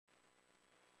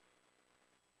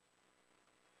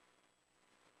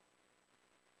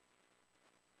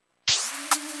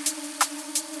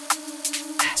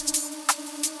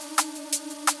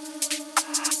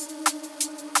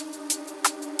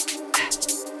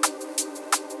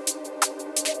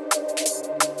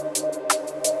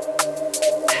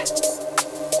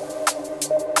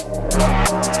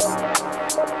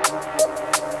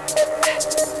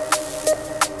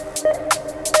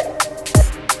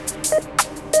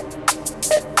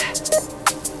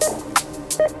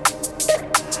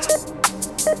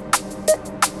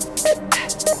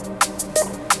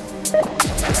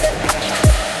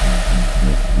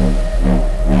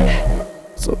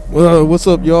What's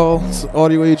up, y'all? It's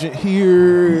Audio Agent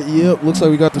here. Yep, looks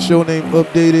like we got the show name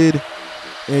updated.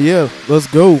 And yeah, let's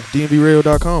go.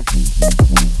 DNBRADIO.com.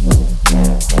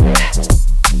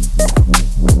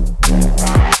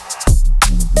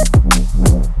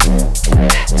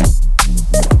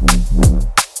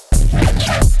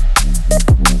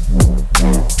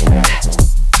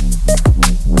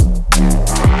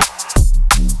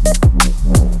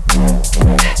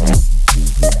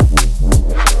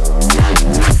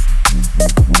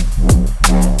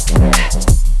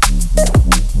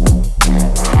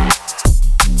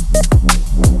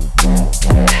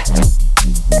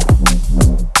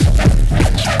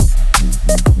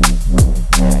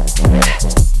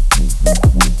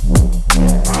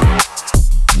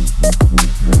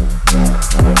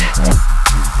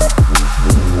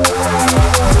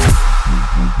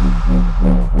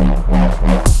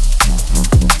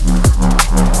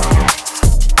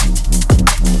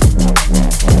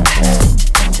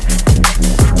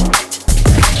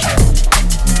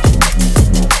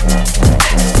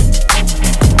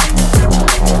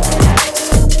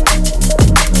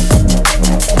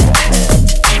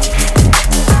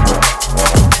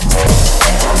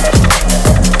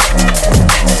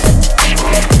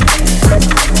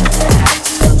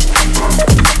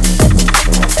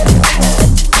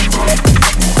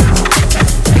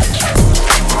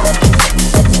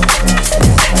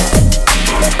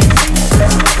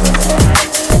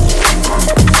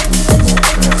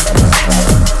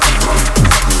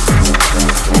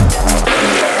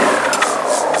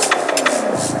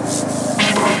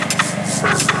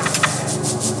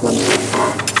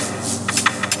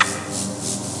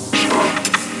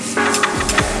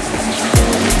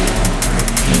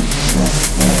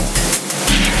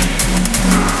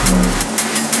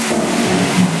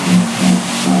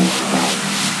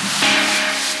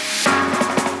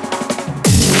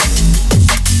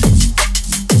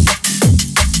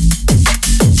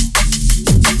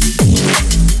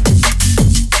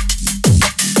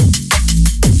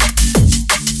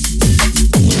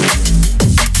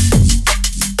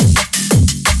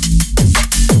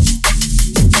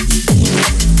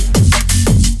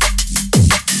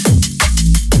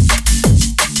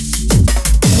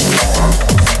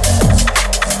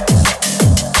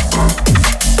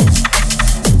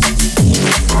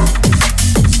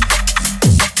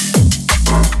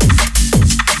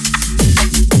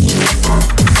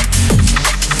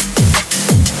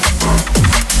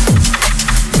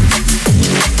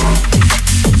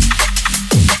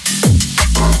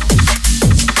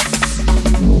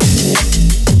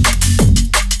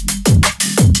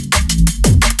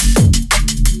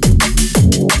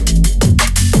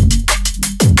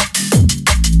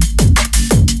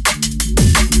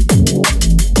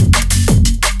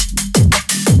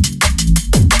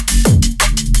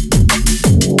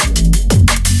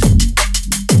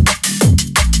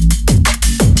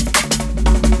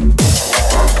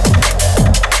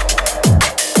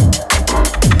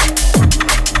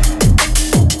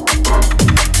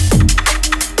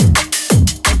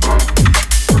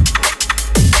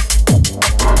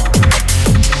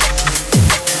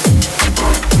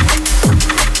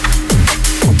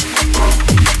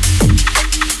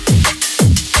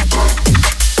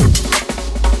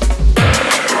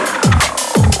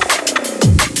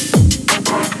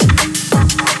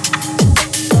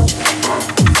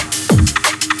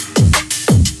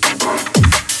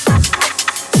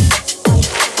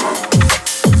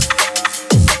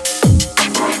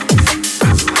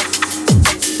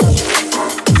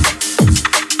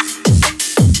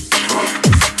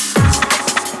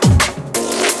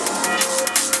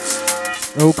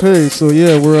 Okay, so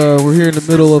yeah, we're here in the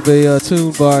middle of a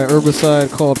tune by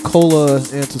Herbicide called Cola,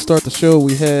 and to start the show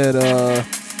we had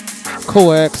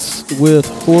Coax with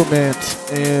Formant,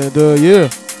 and yeah,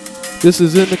 this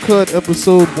is In the Cut,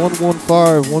 episode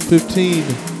 115, 115.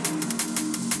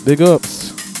 Big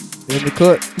ups, In the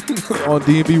Cut on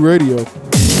DNB Radio.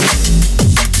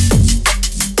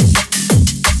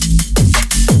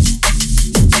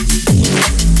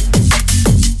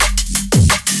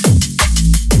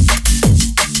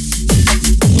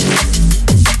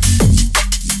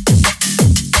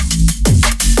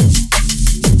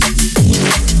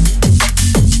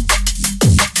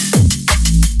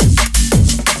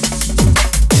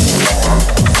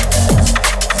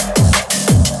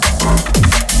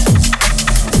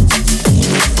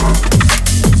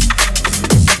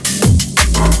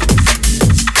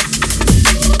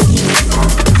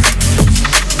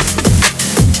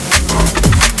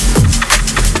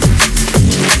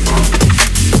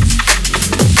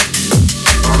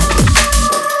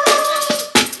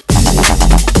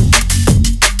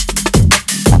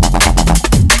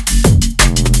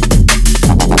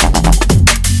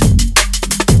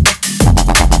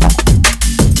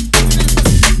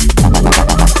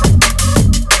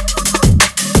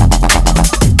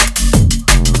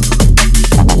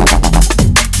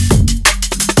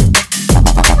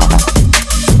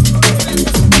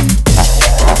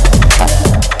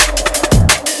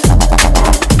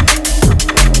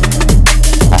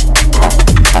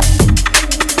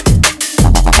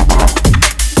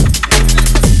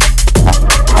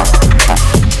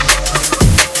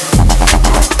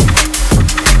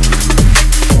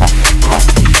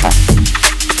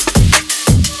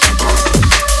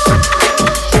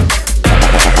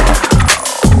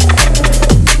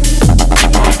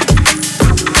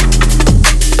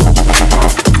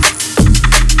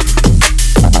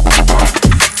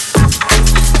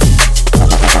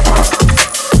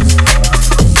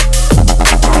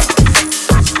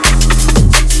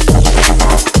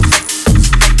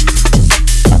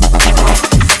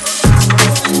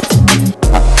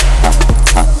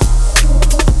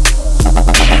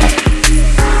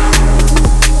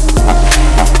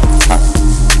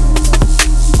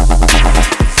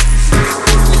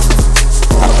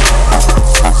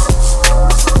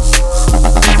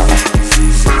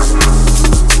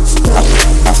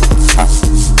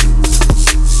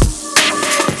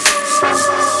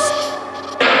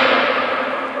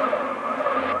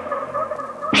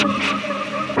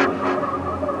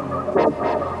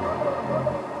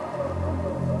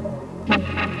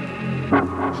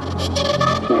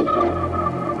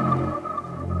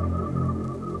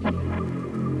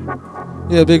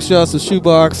 Yeah, big shouts to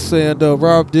Shoebox and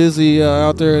Rob Dizzy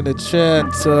out there in the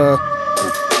chat.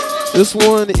 This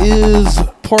one is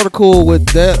Particle with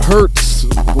That Hurts.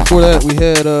 Before that, we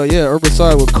had,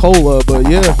 Herbicide with Cola. But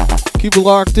yeah, keep it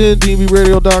locked in.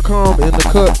 DNBRADIO.com in the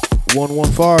cut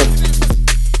 115.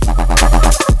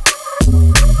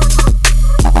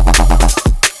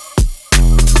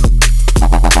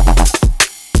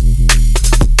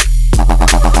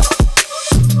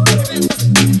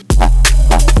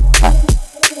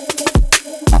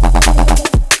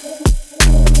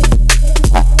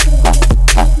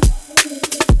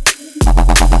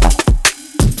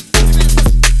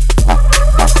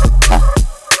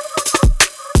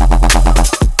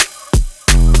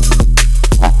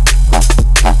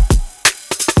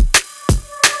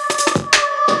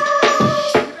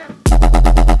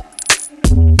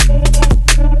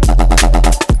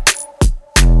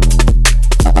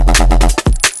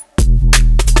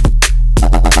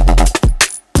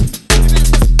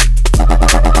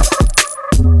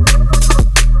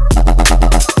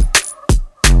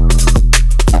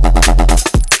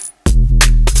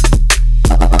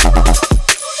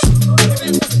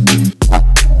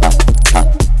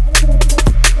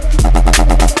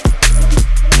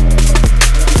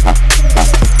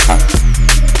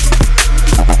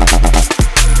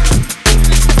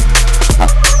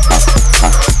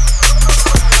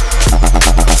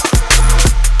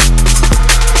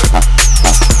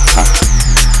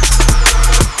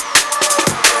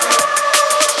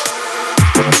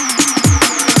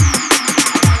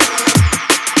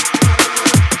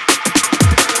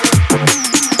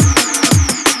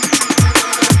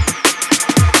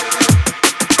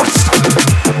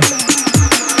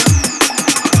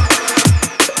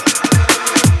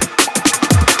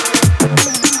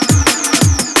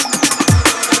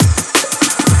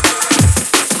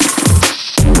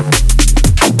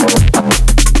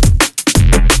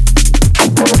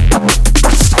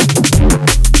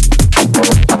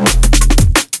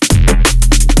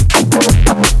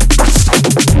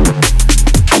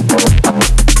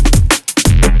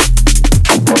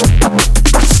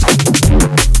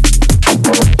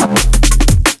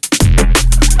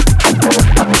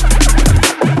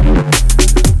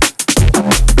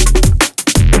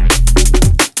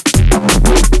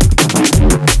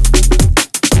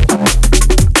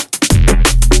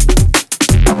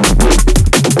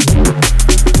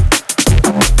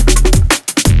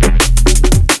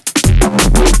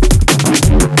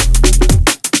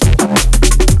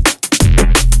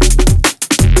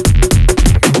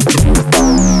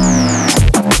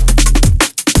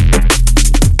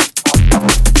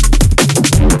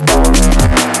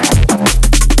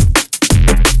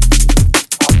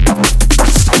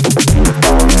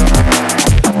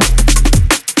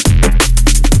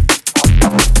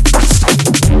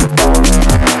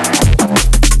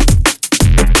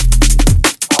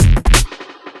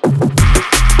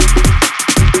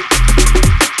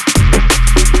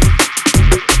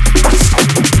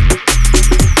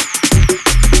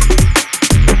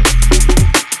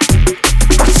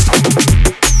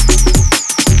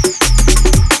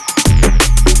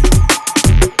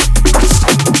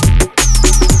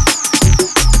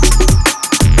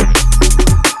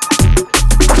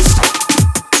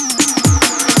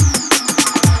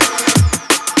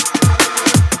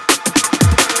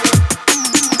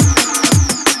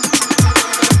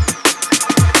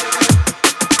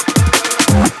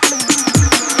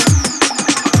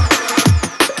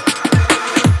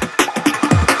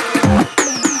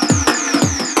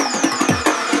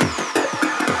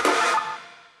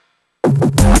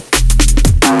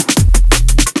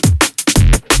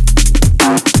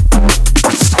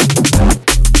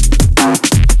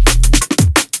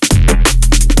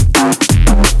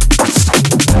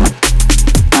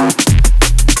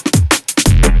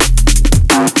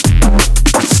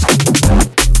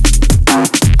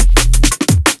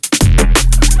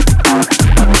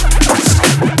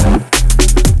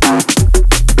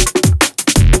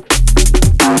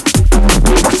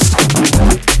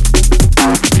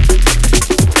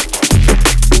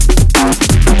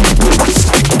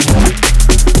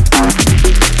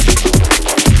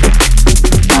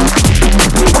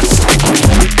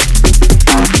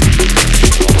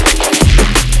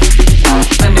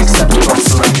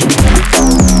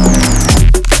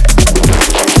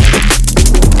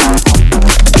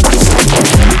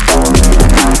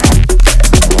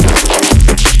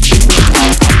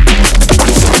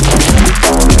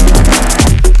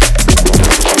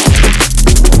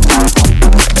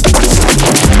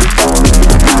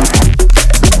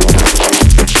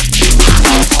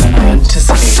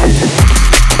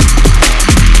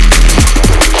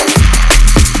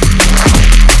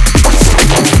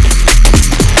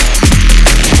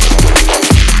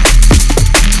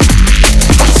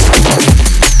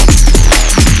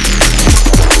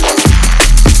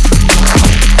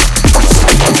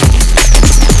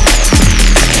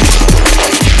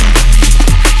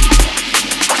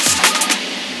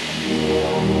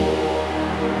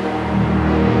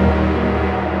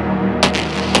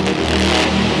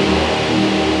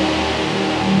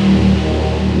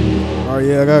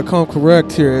 I gotta come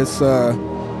correct here. It's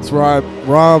Rob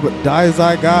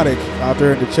Dizygotic out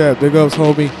there in the chat. Big ups,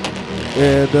 homie.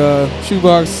 And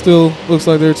Shoebox still looks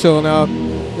like they're chilling out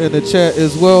in the chat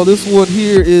as well. This one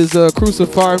here is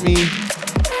Crucify Me.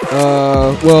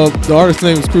 Well, the artist's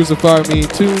name is Crucify Me.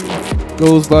 Tune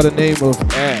goes by the name of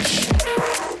Ash.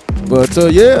 But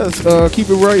keep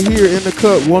it right here in the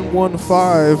cut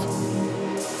 115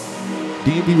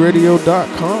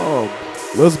 DNBRADIO.com.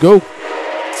 Let's go.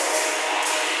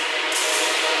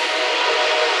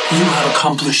 You have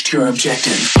accomplished your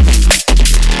objective.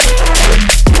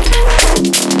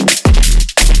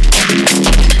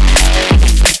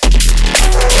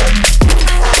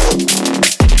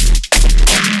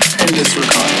 And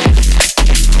disregard.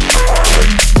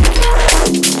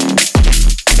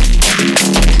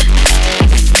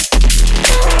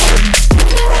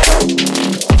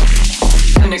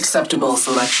 An acceptable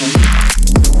selection.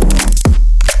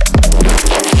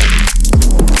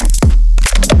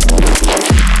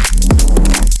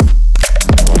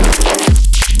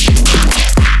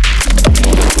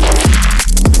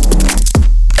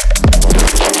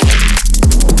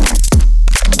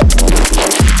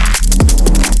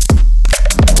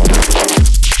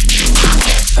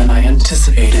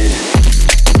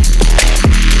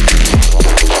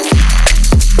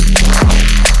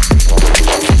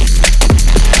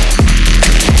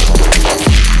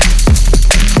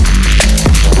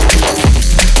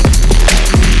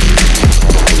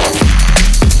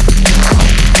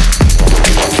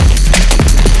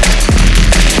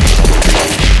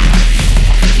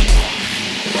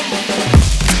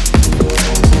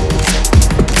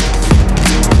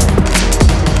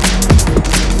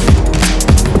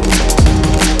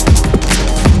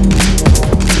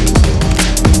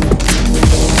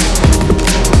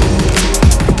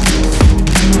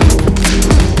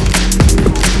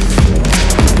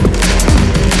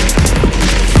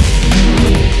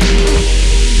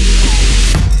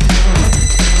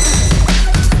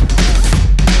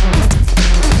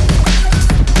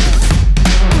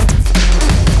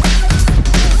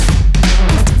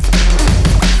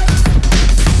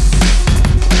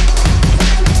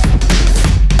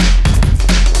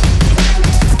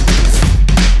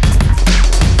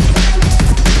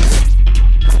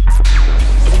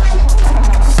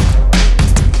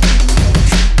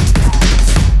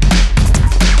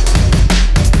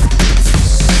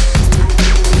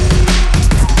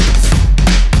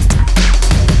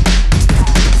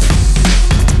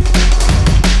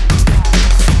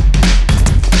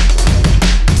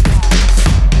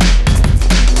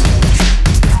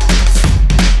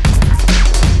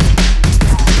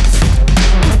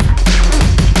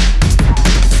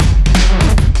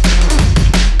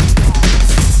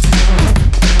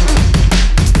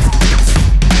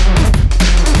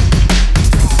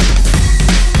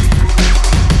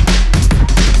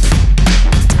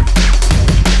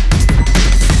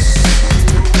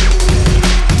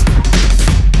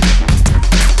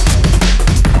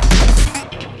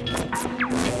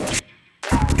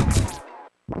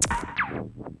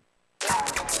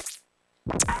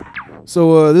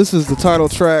 So this is the title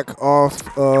track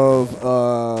off of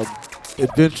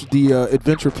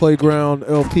Adventure Playground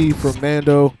LP from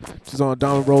Mando, which is on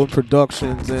Diamond Rolling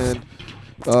Productions. And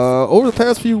over the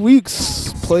past few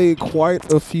weeks, played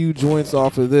quite a few joints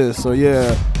off of this. So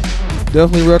yeah,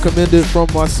 definitely recommend it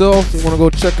from myself. You want to go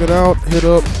check it out, hit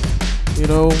up,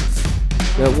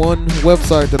 that one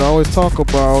website that I always talk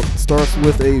about. Starts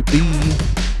with a B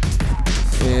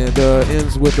and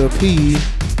ends with a P.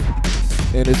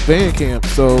 And it's Bandcamp,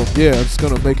 so yeah, I'm just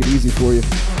gonna make it easy for you.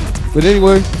 But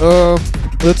anyway,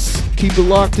 let's keep it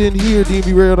locked in here.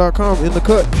 DNBRadio.com in the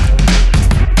cut.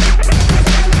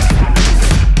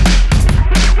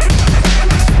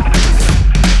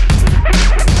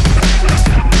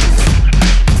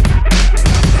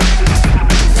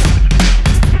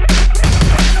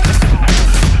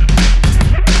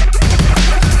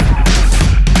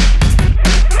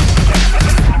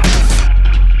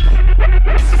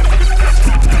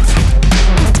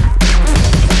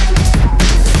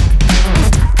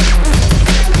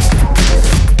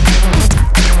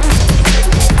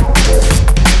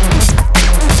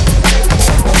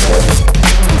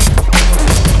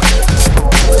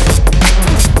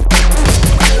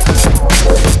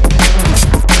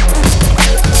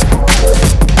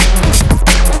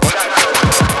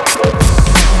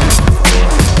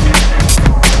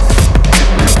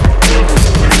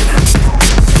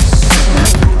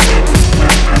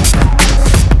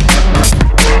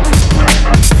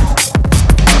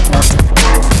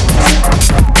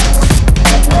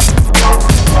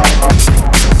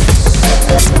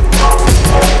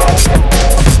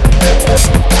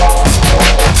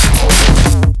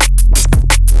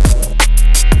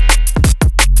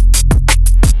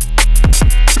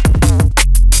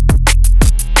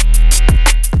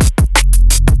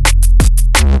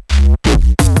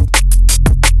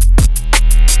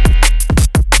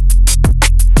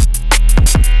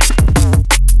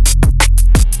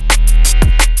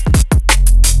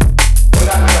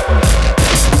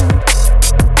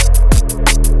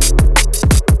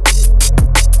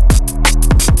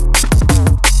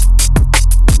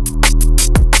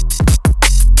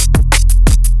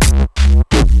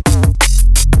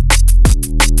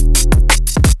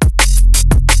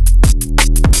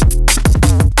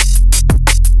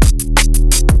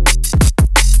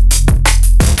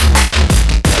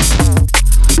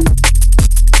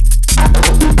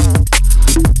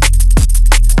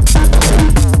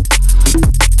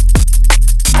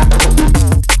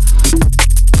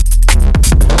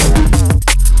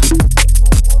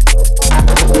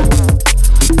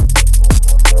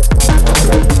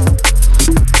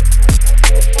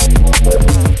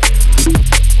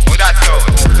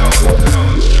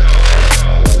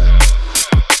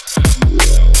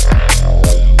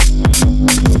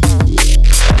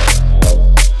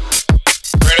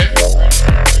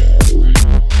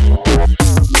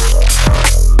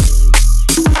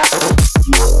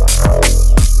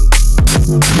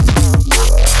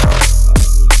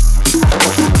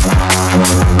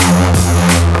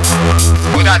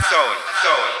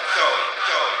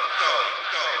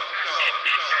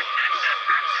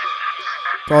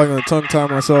 Probably gonna tongue tie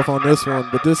myself on this one,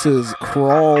 but this is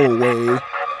Crawl Away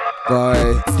by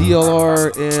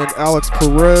DLR and Alex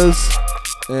Perez.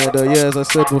 And yeah, as I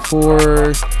said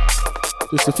before,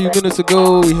 just a few minutes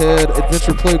ago, we had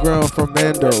Adventure Playground from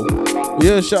Mando.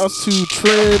 Yeah, shouts to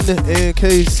Trend and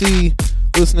KC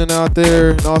listening out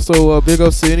there, and also big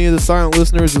ups to any of the silent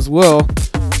listeners as well,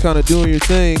 kind of doing your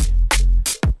thing.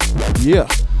 Yeah.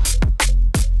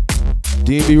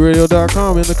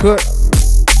 DNBRADIO.com in the cut.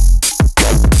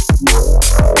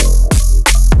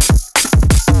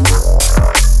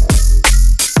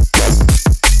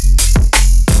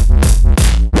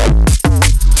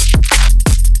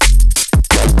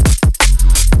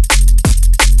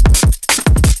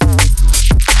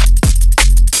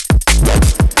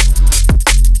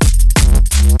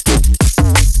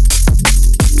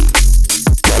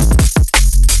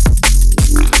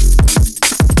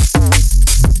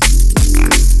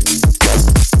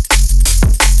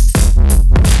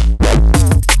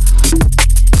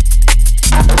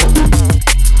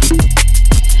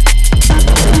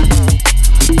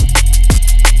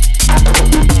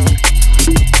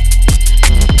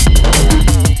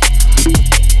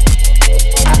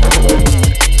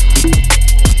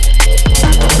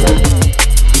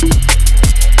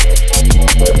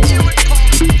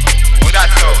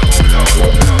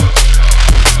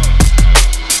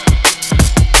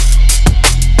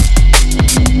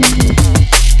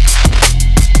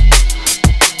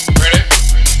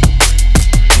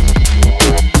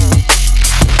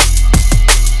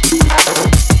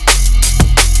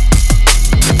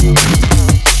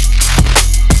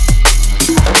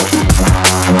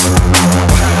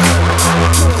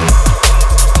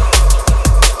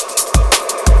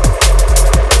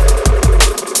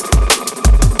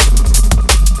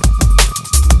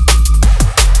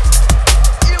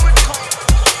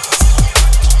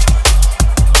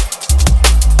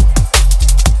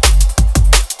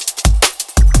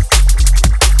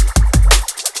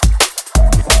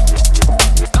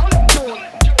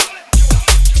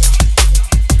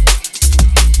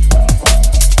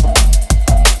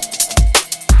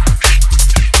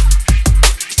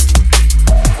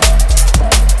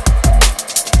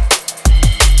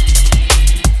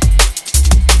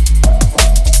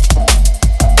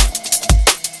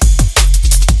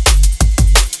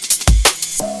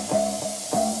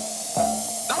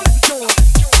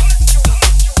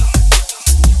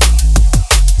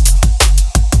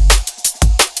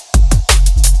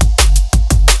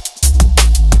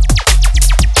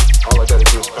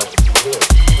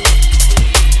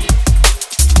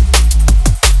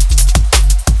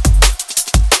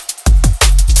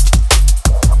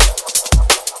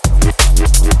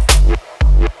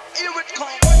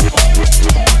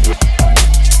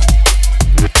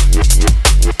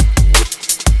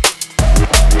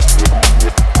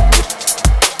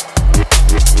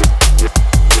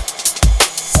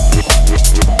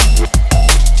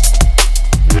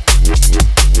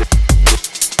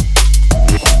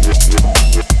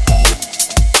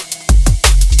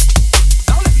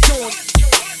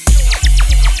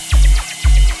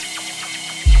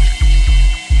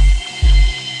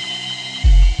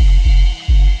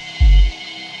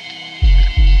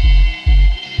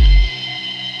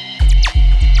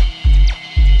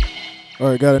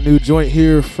 Alright, got a new joint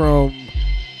here from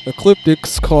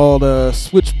Ecliptics called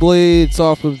Switchblades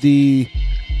off of the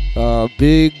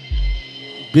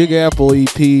Big Apple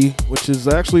EP, which is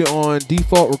actually on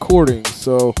Default Recordings.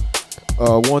 So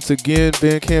once again,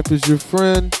 Bandcamp is your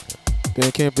friend,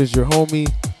 Bandcamp is your homie.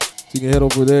 So you can head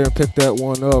over there and pick that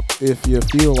one up if you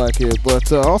feel like it.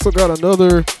 But I also got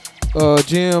another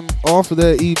jam off of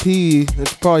that EP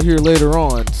that's probably here later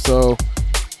on. So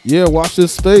yeah, watch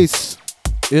this space.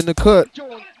 In the cut,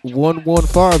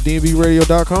 115,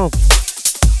 DNBRadio.com.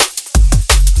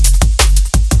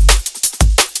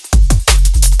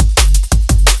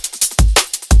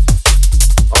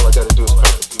 All I gotta do is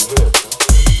press a few hits.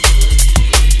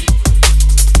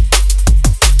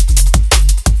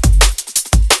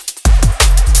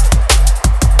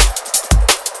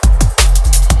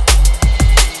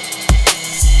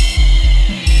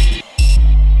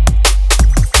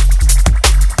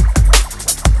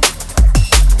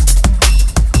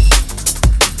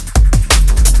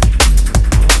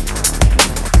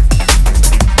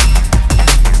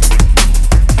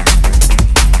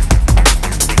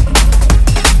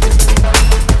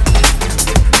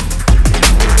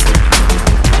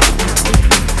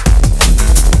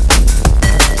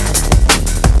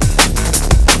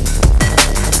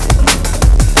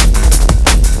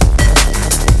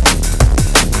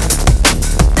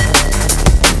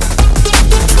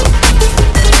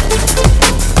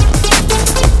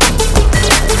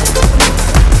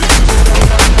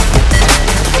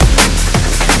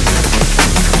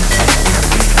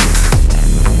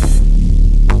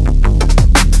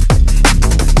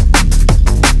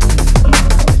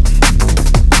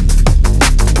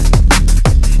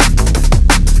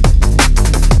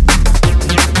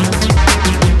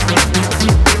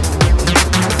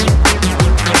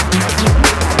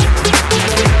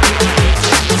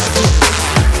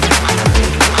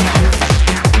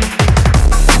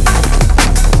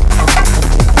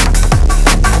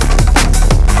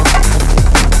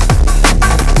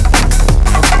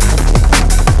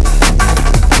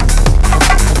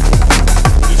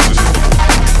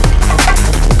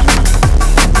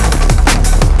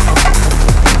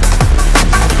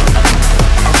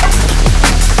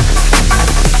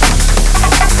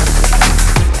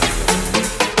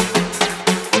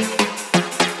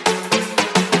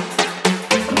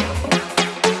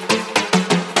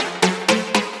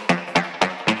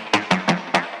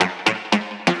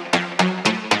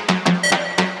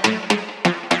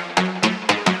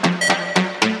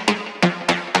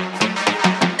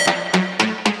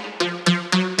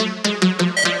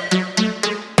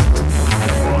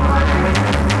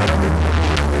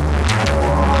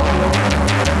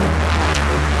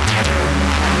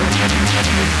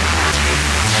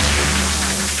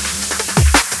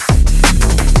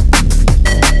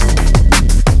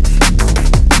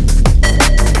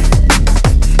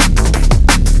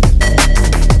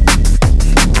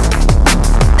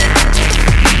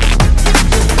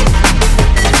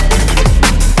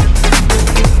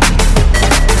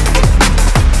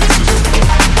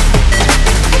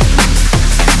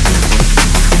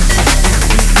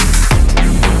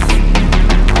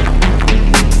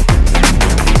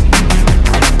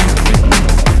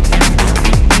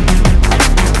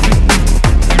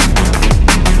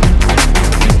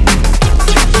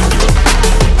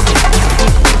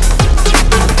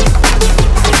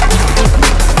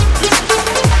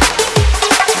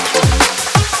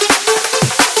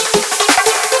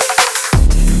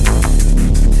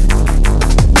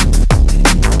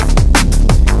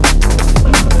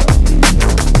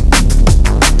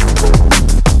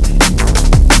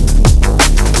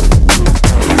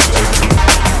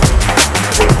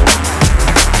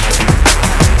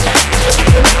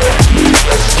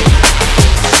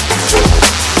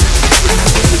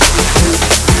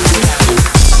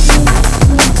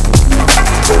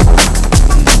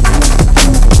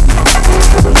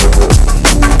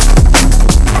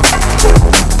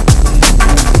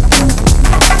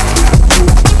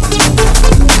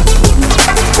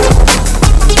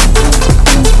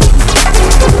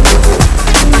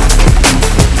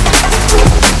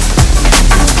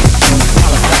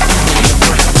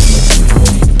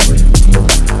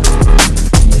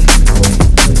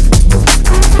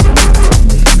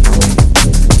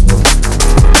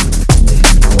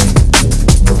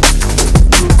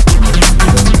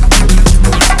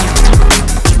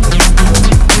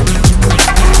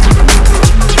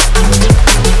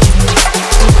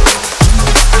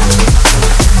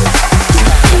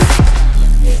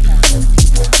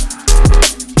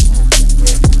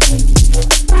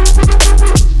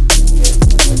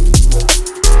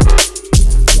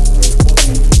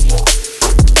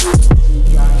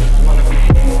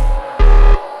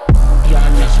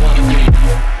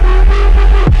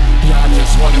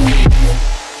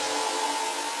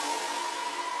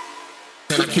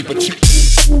 keep it cheap.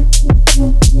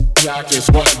 Y'all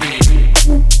just wanna be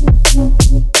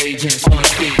agents on the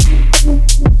beat.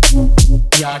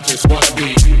 Y'all just wanna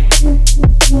be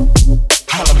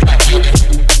holla back nigga.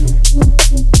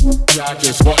 Y'all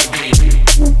just wanna be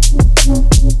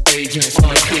agents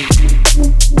on the beat.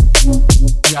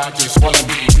 Y'all just wanna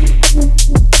be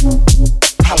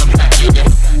holla back nigga.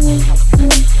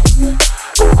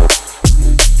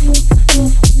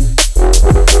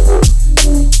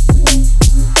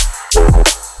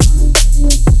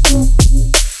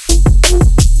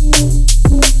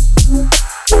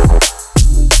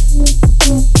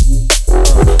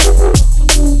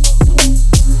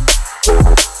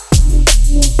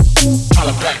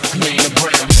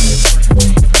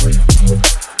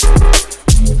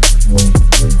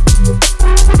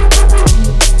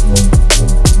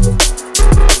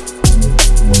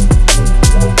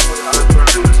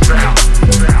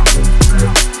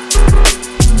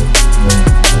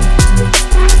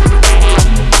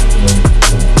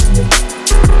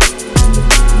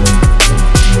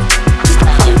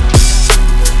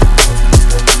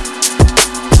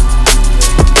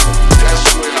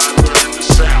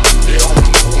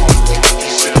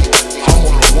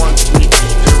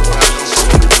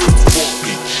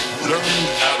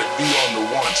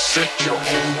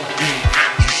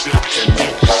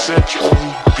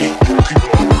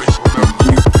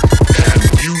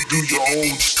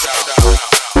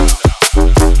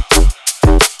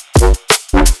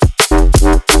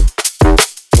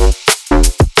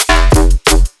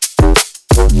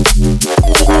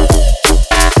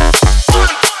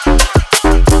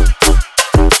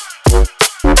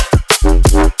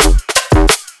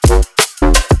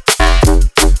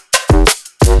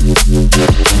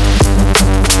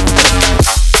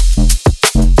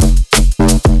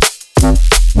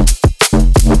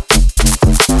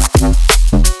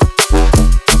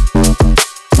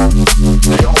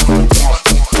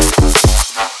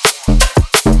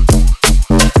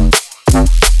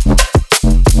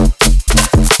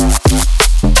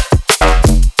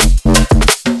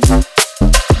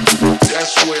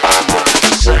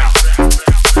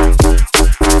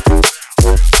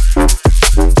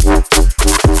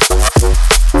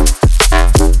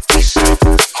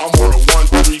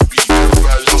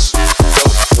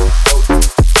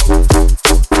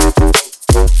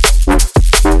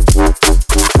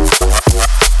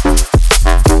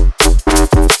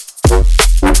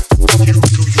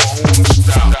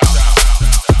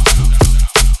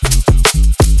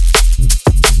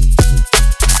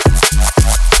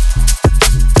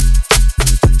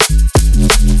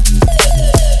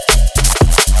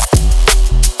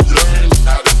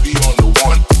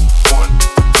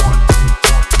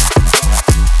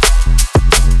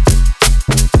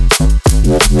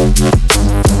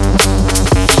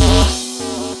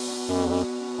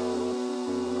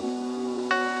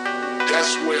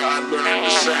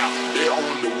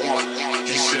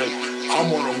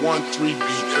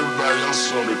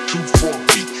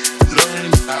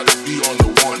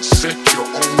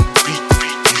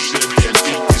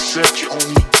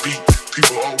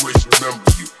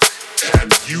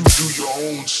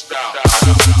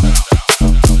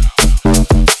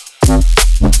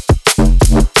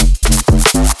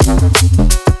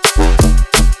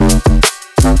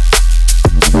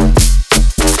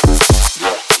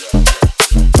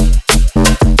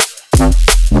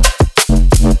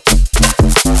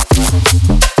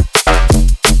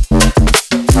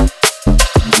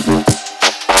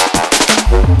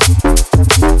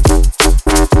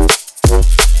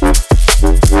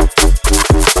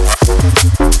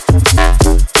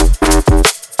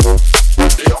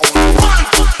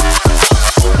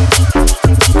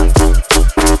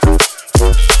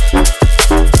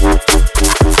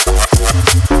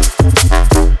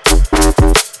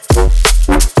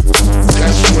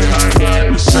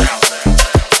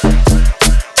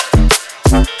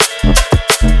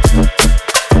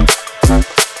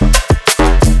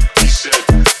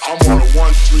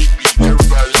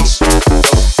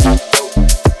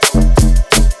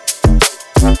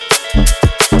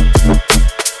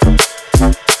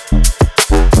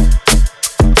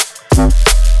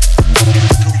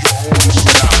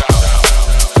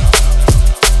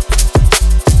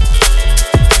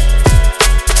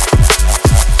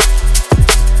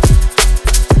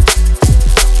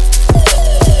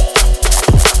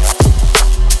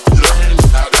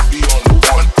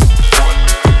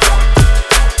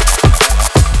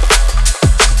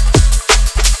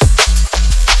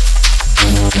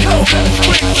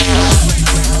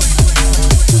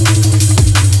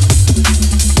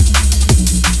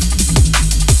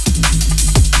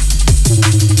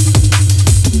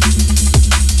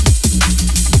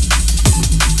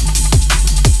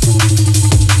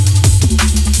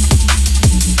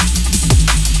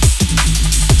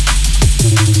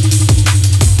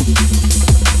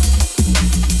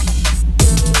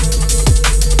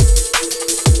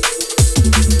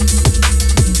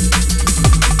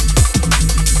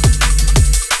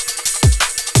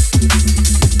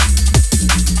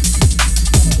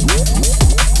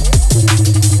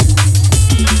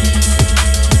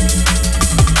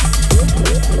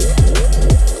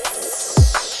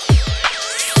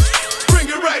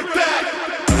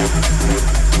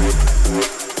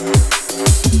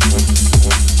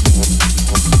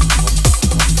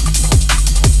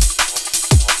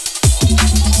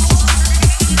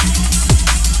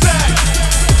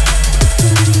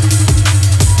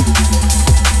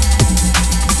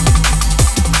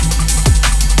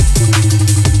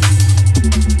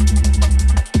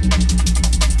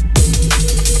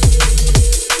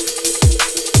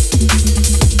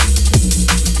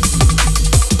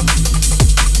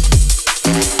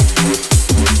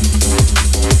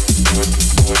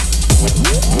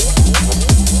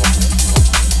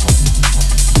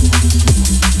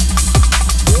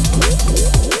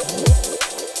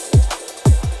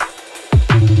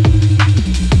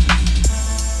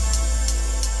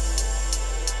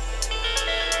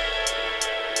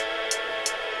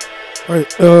 All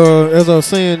right, as I was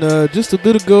saying just a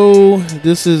bit ago,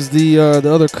 this is the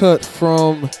other cut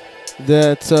from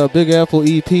that Big Apple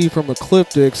EP from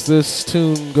Ecliptics. This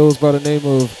tune goes by the name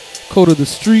of Code of the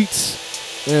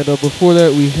Streets, and before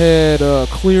that we had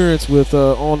Clearance with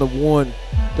On the One.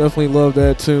 Definitely love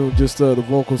that tune. Just the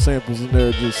vocal samples in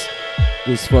there, just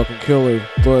fucking killer.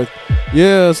 But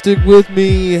yeah, stick with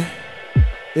me.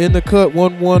 In the Cut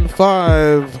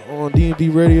 115 on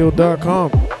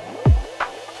DNBRADIO.com.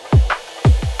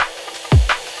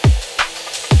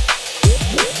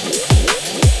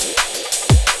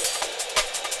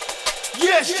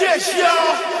 Yes,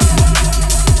 y'all.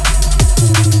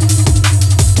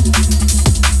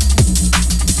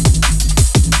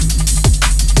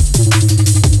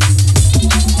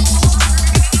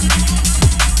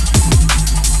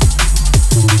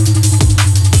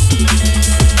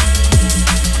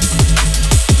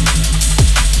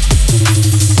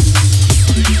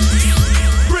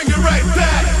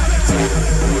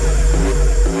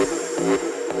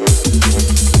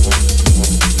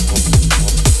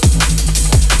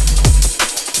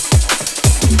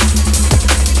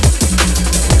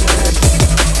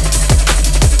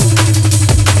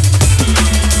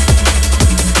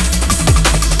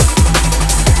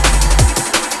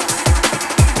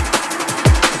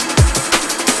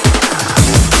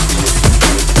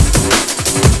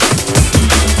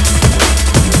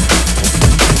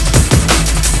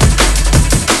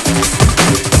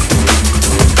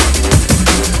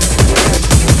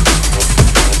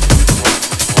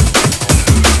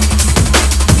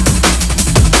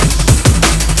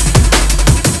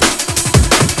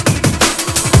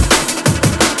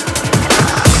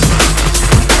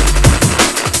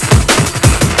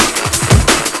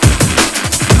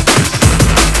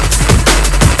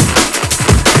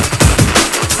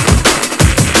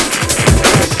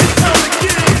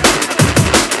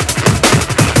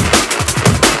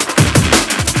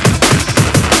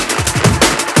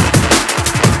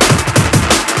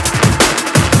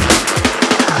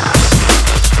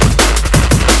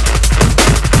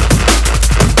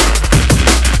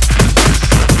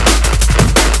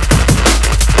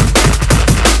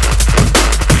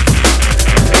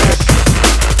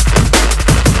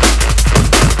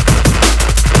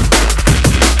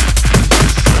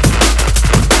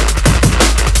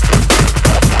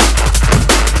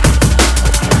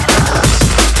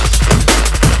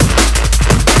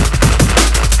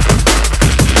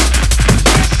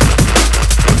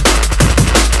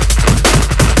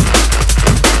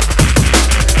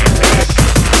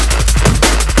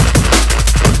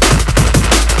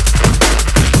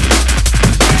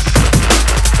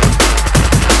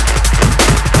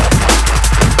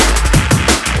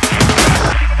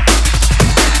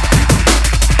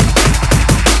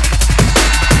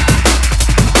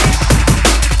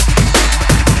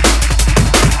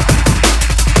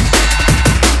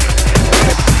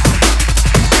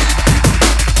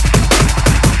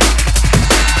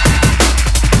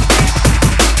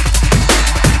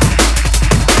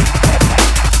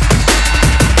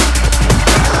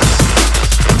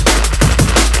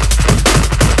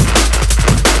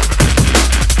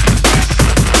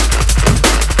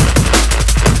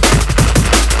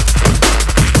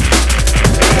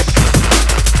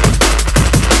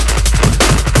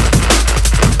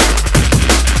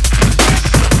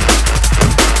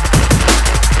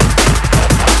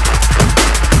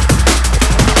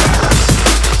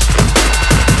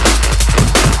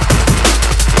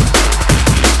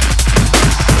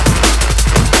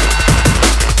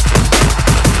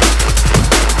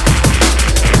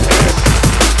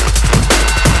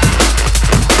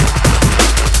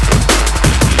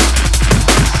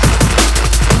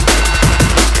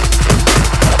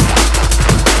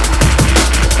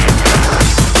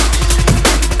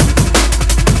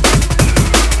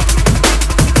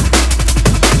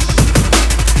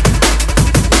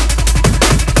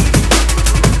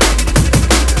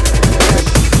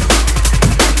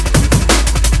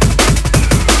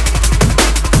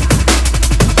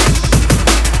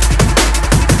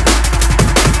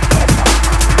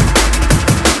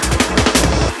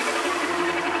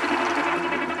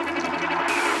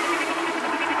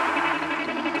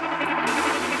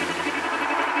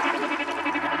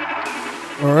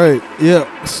 All right,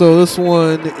 yeah. So this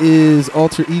one is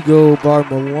Alter Ego by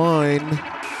Malign.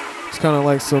 It's kind of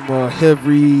like some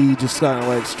heavy, just kind of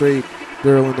like straight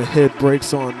barrel in the head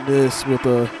breaks on this with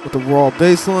a raw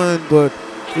bass line. But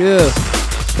yeah,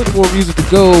 plenty more music to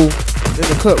go in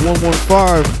the cut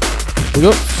 115. Big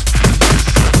ups.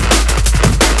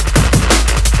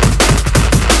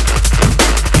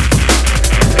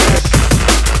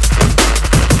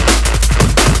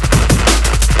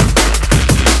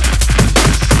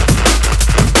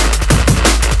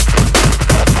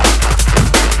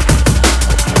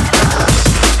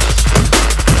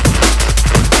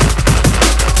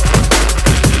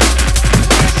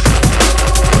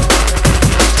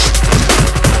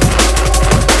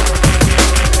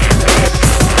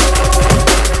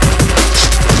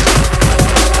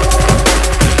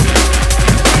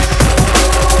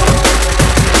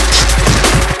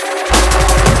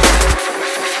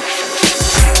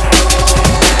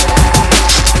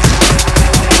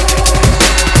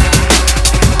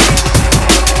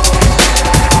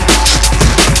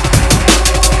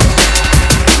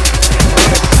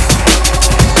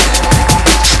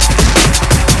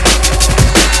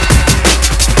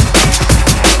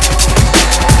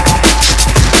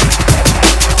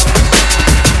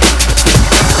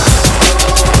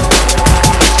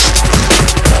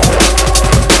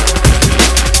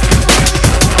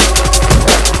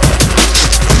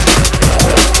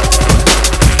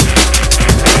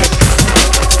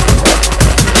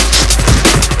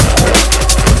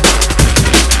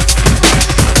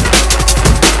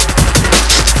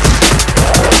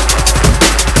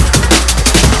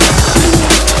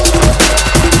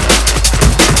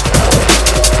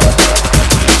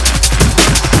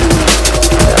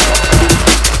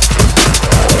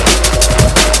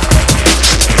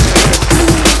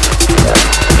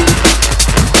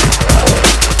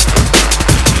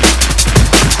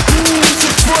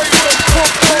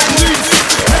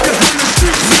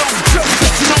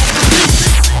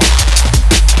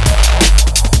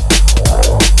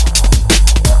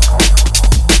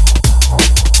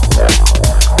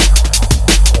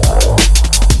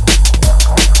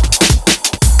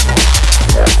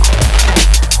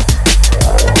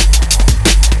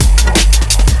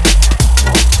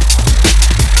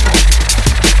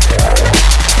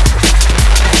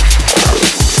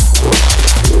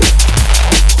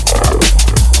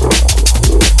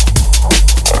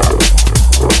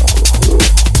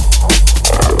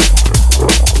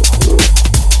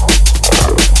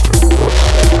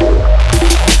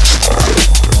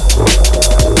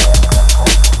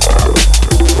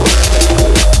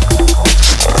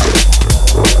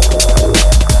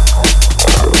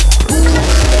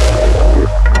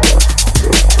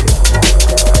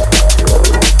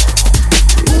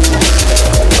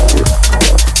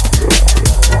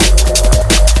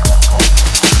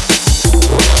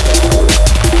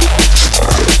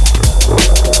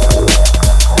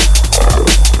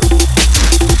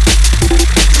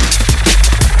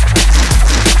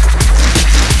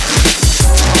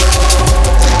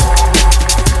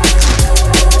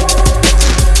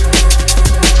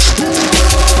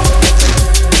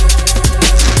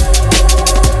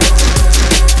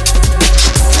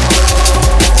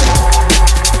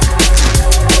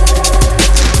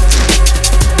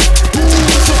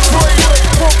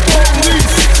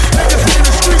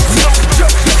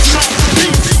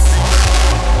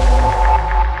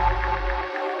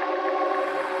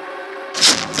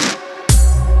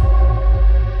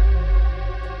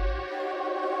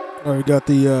 we got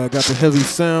the heavy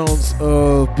sounds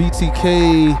of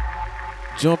BTK,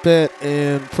 Jump At,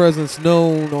 and Presence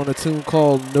Known on a tune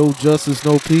called No Justice,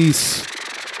 No Peace.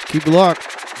 Keep it locked.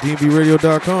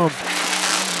 DNBRADIO.com.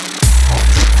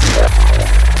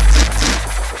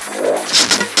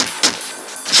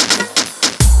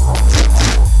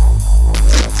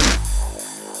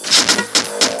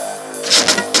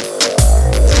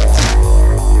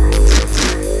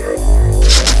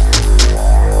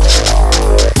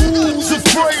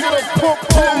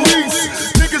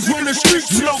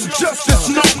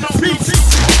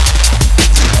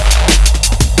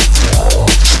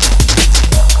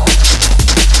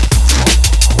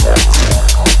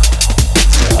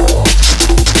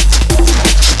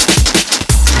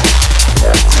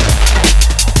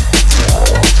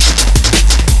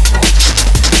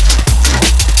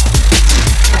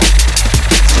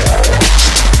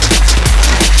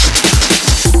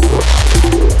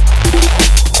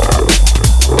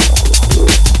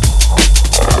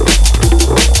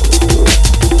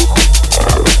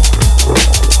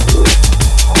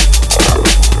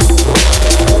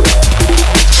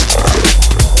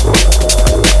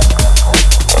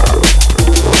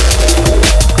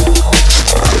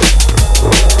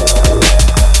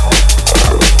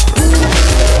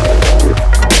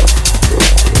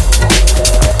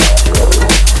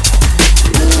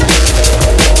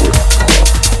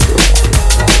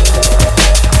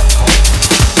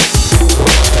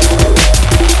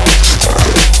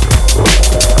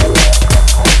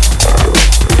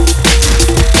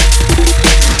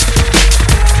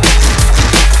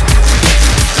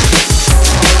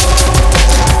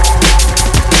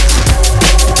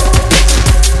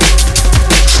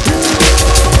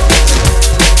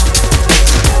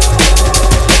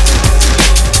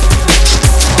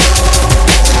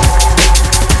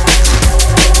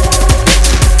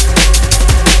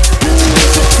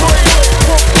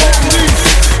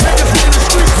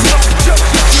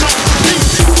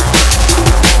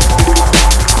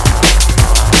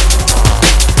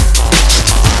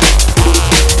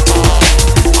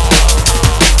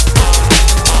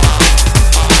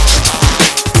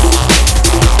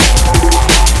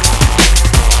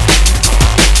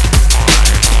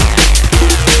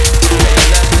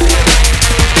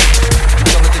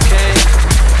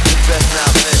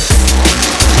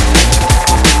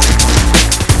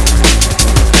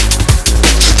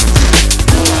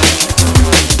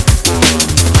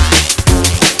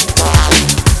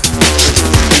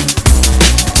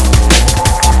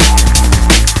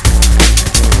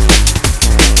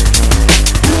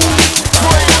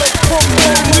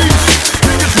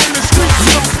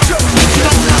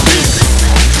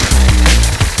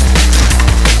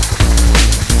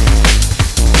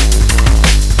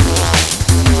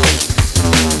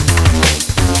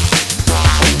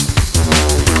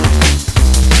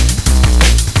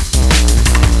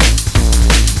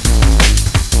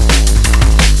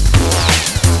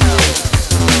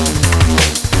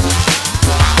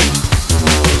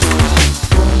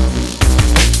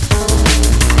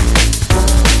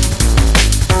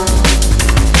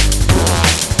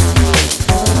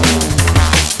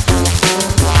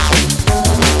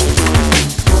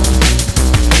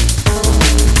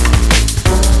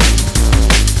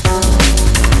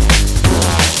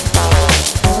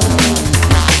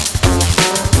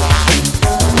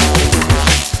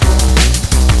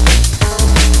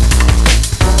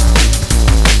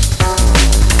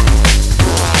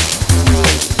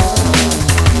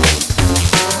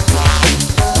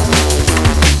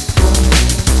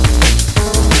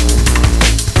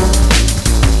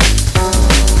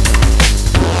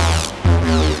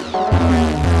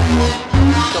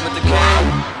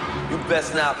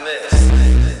 best not miss.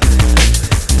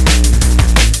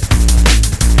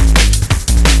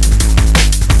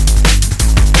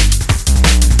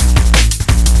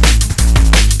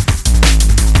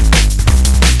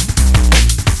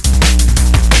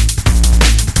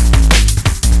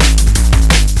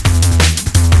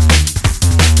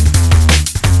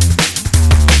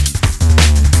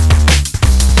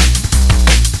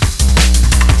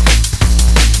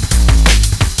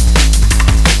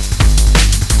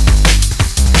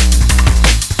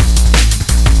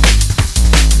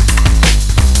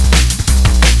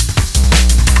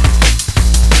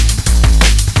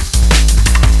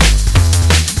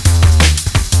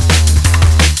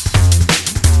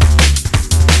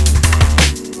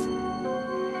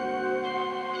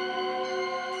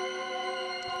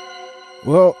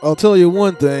 Well, I'll tell you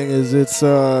one thing, is it's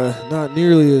not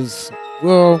nearly as,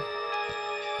 well,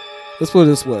 let's put it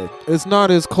this way. It's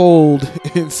not as cold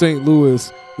in St.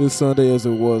 Louis this Sunday as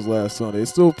it was last Sunday.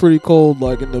 It's still pretty cold,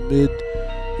 like in the mid,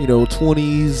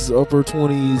 20s, upper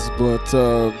 20s, but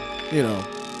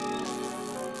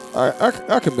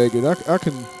I can make it. I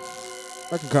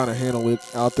can kind of handle it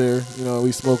out there. At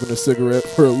least smoking a cigarette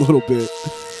for a little bit.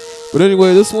 But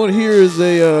anyway, this one here is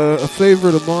a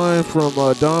favorite of mine from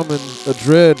Dom and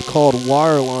Dread called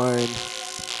Wireline,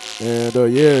 and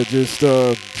just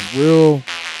real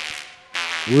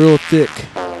thick,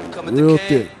 real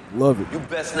thick. Love it. You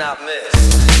best not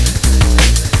miss.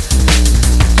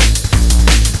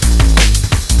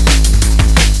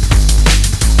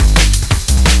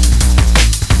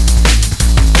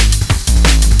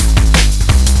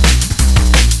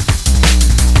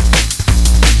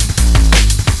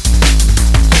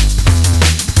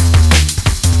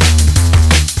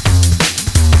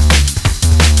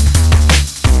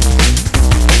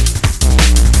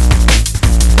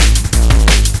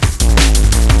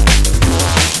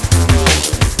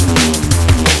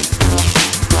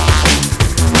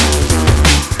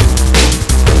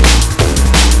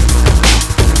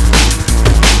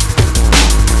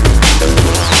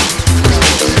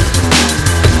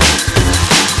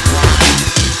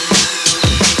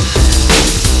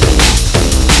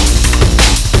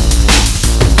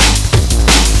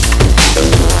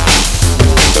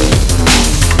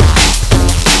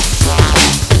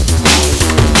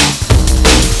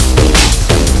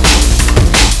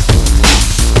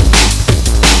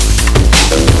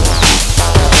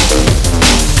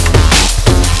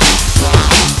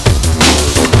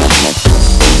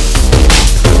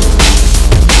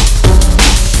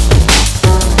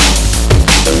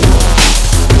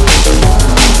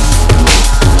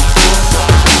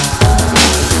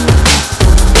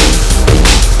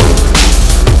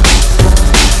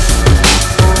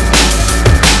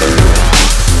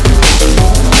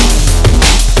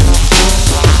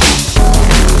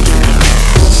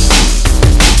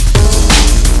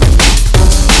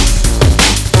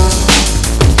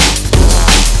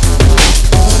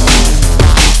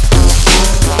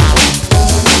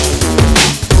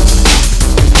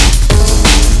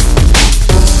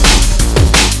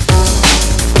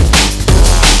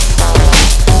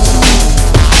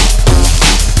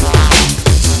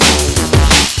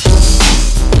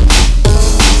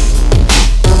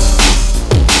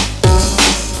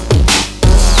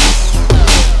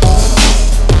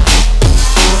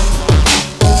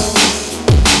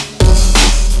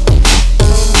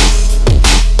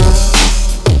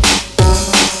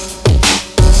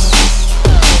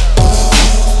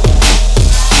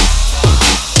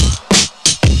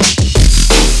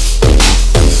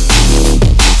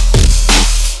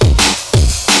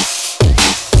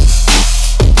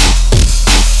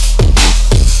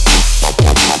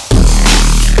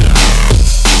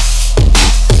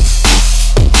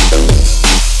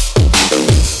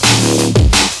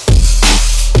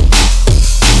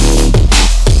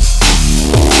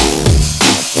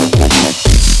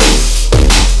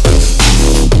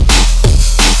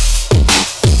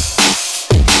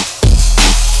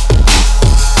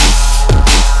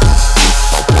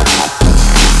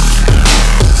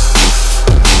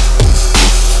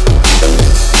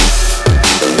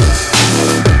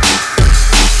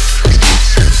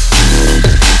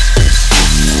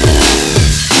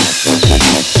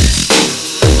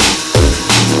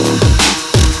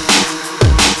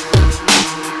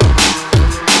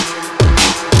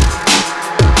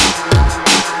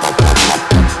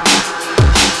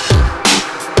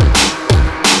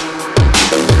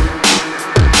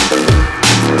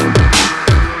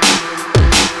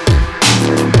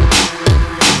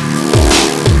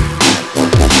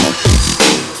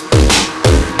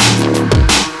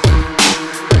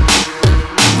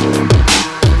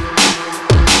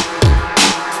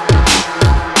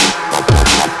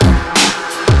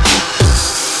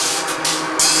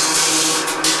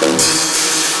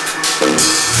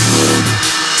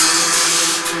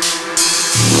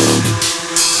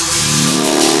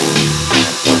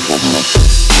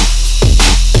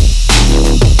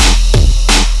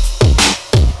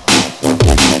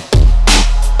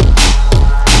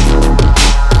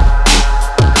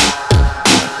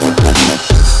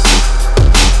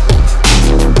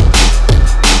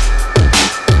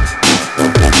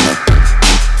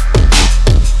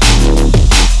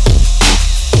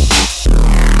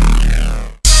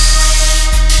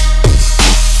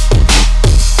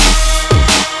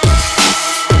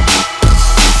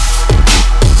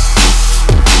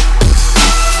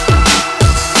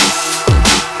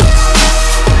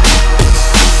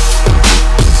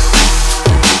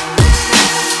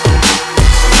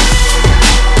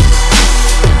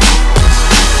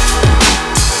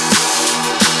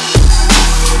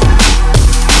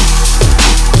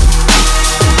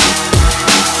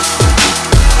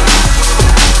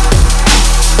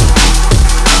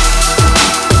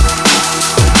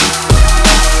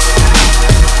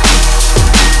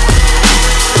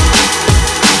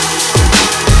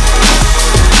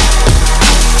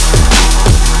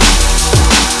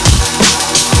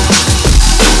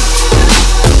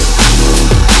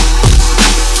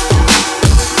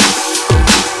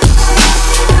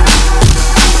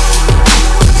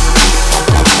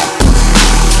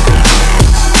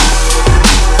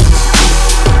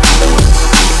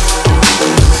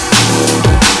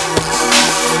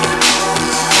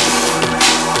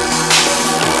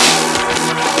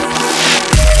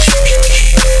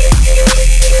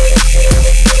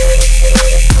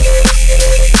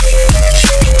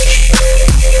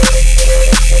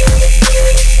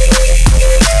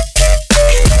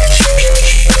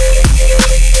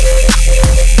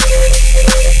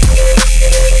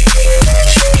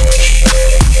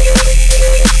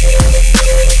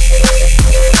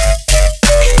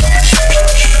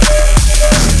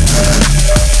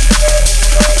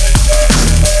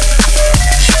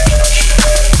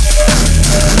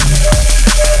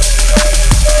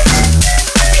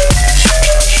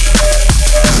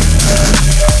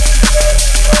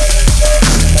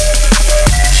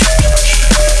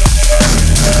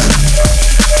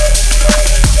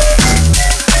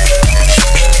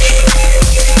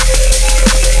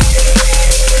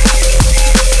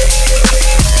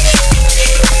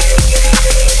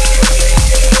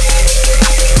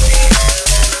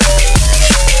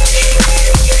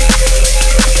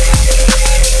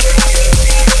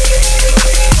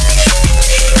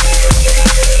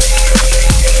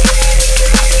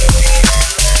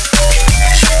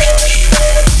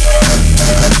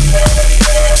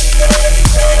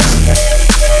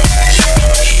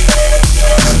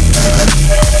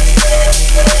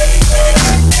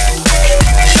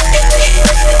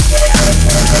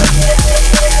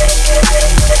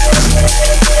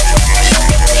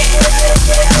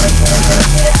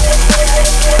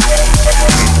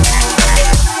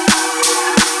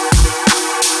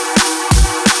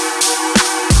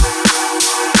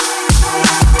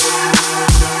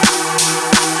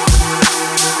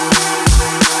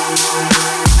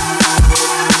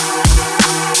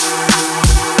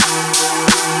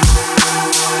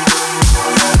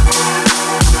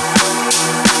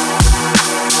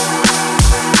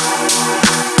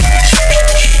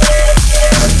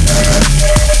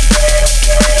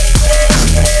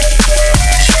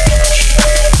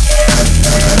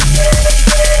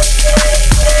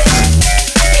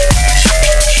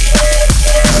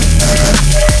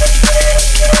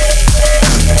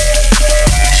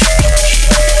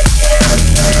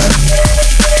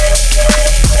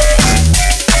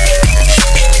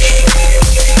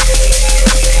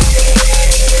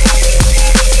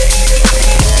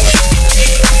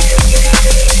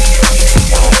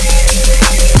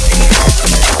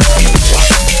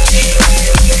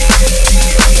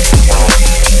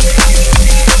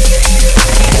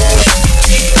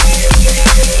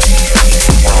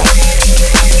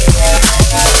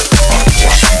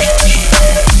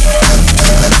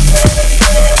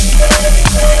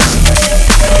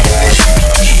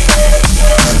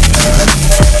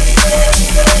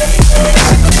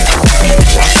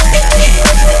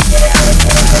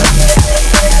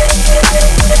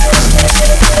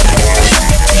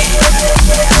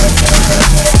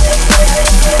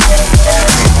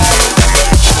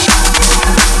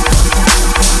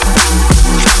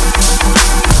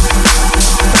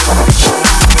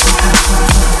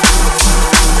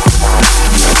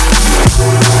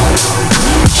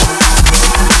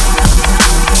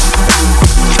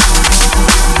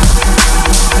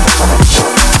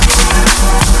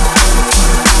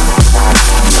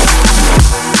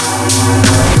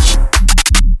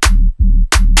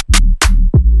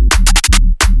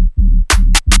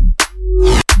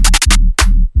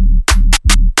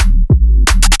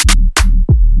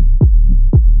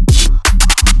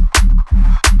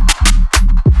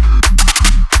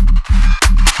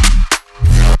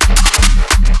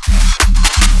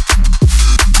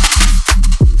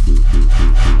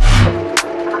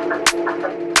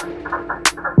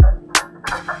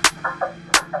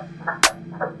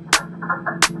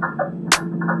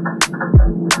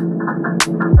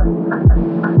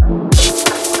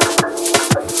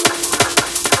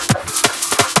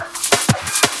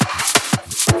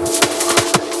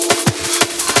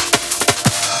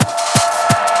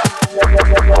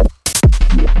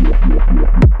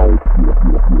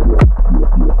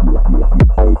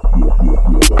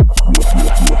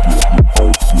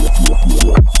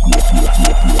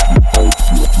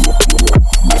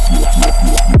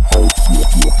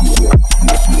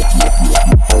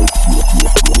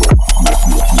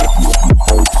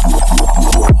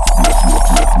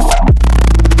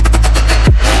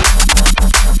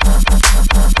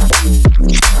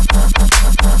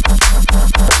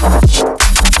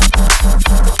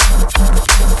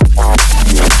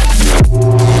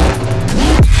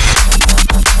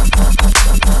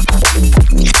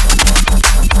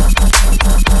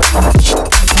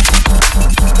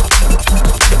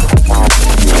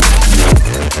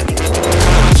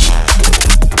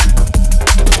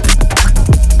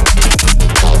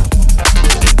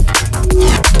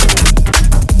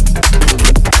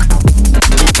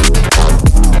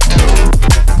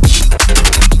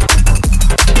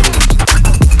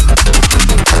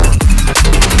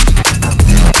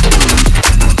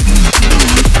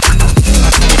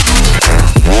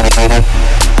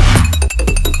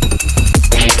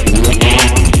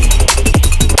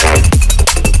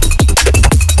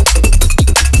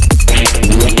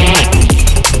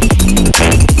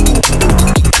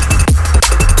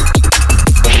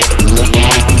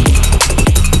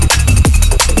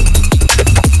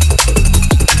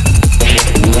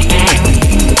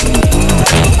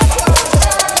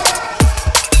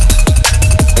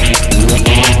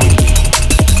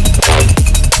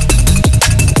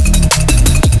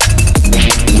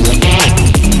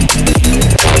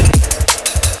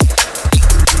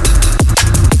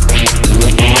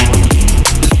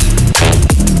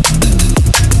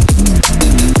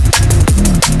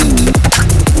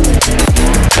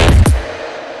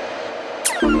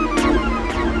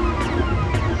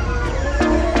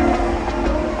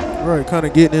 right, kind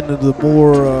of getting into the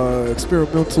more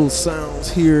experimental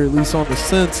sounds here, at least on the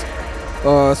synths.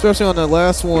 Especially on that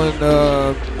last one,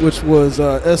 which was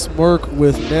S. Merck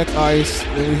with Neck Ice.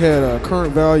 Then we had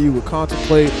Current Value with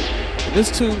Contemplate. And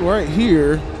this tune right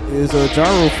here is a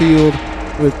Gyro Field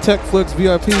with Tech Flex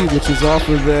VIP, which is off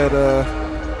of that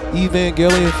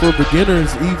Evangelion for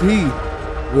Beginners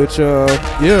EP, which,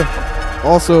 yeah,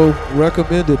 also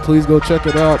recommended. Please go check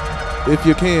it out if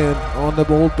you can on the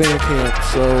old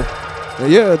Bandcamp. So,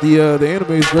 yeah, the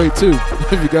anime is great too.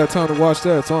 If you got time to watch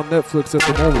that, it's on Netflix at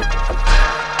the moment.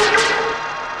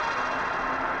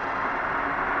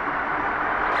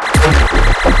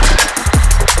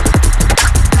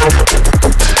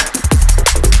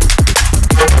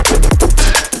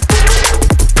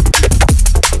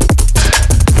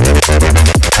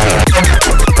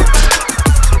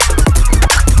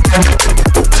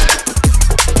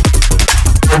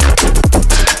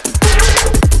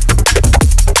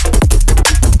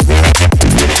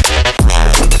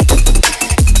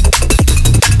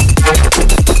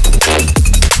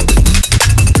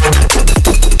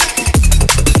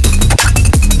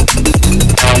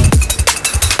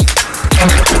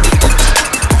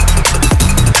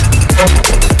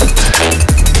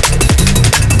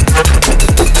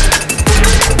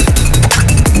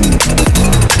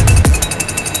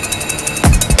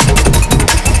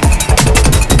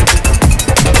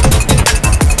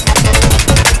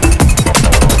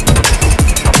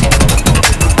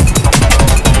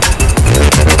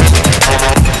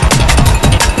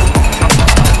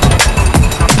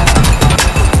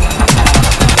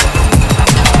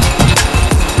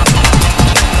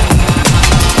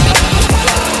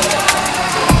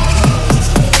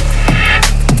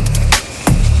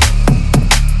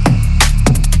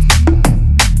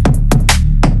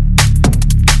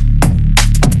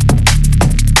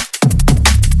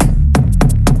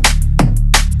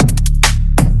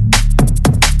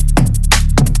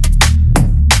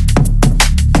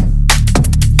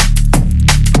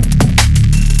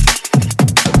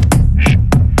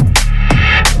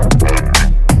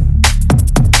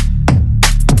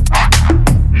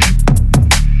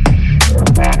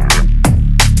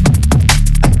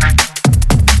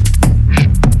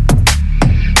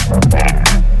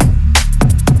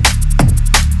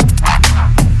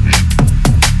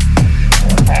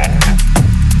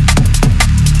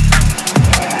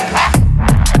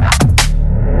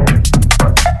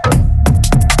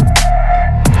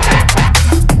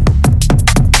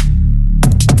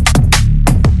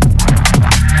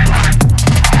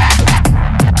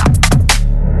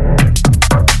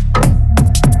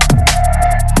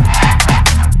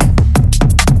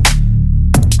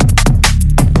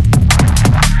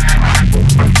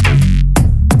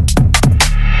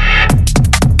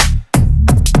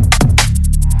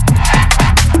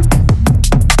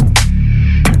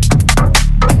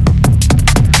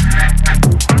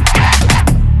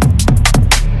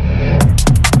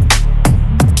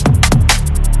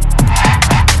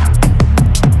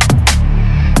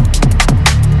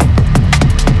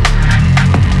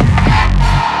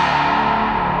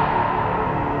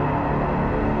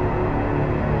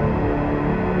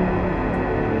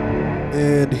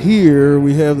 And here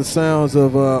we have the sounds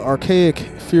of Archaic,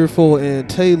 Fearful, and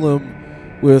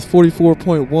Talem with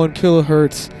 44.1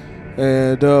 kilohertz.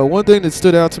 And one thing that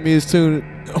stood out to me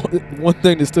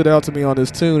on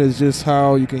this tune is just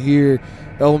how you can hear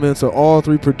elements of all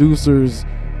three producers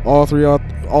all throughout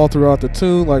the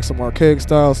tune, like some Archaic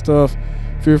style stuff,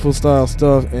 Fearful style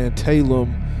stuff, and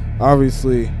Talem,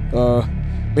 obviously,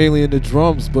 mainly in the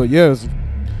drums. But yeah, it's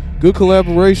good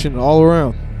collaboration all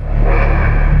around.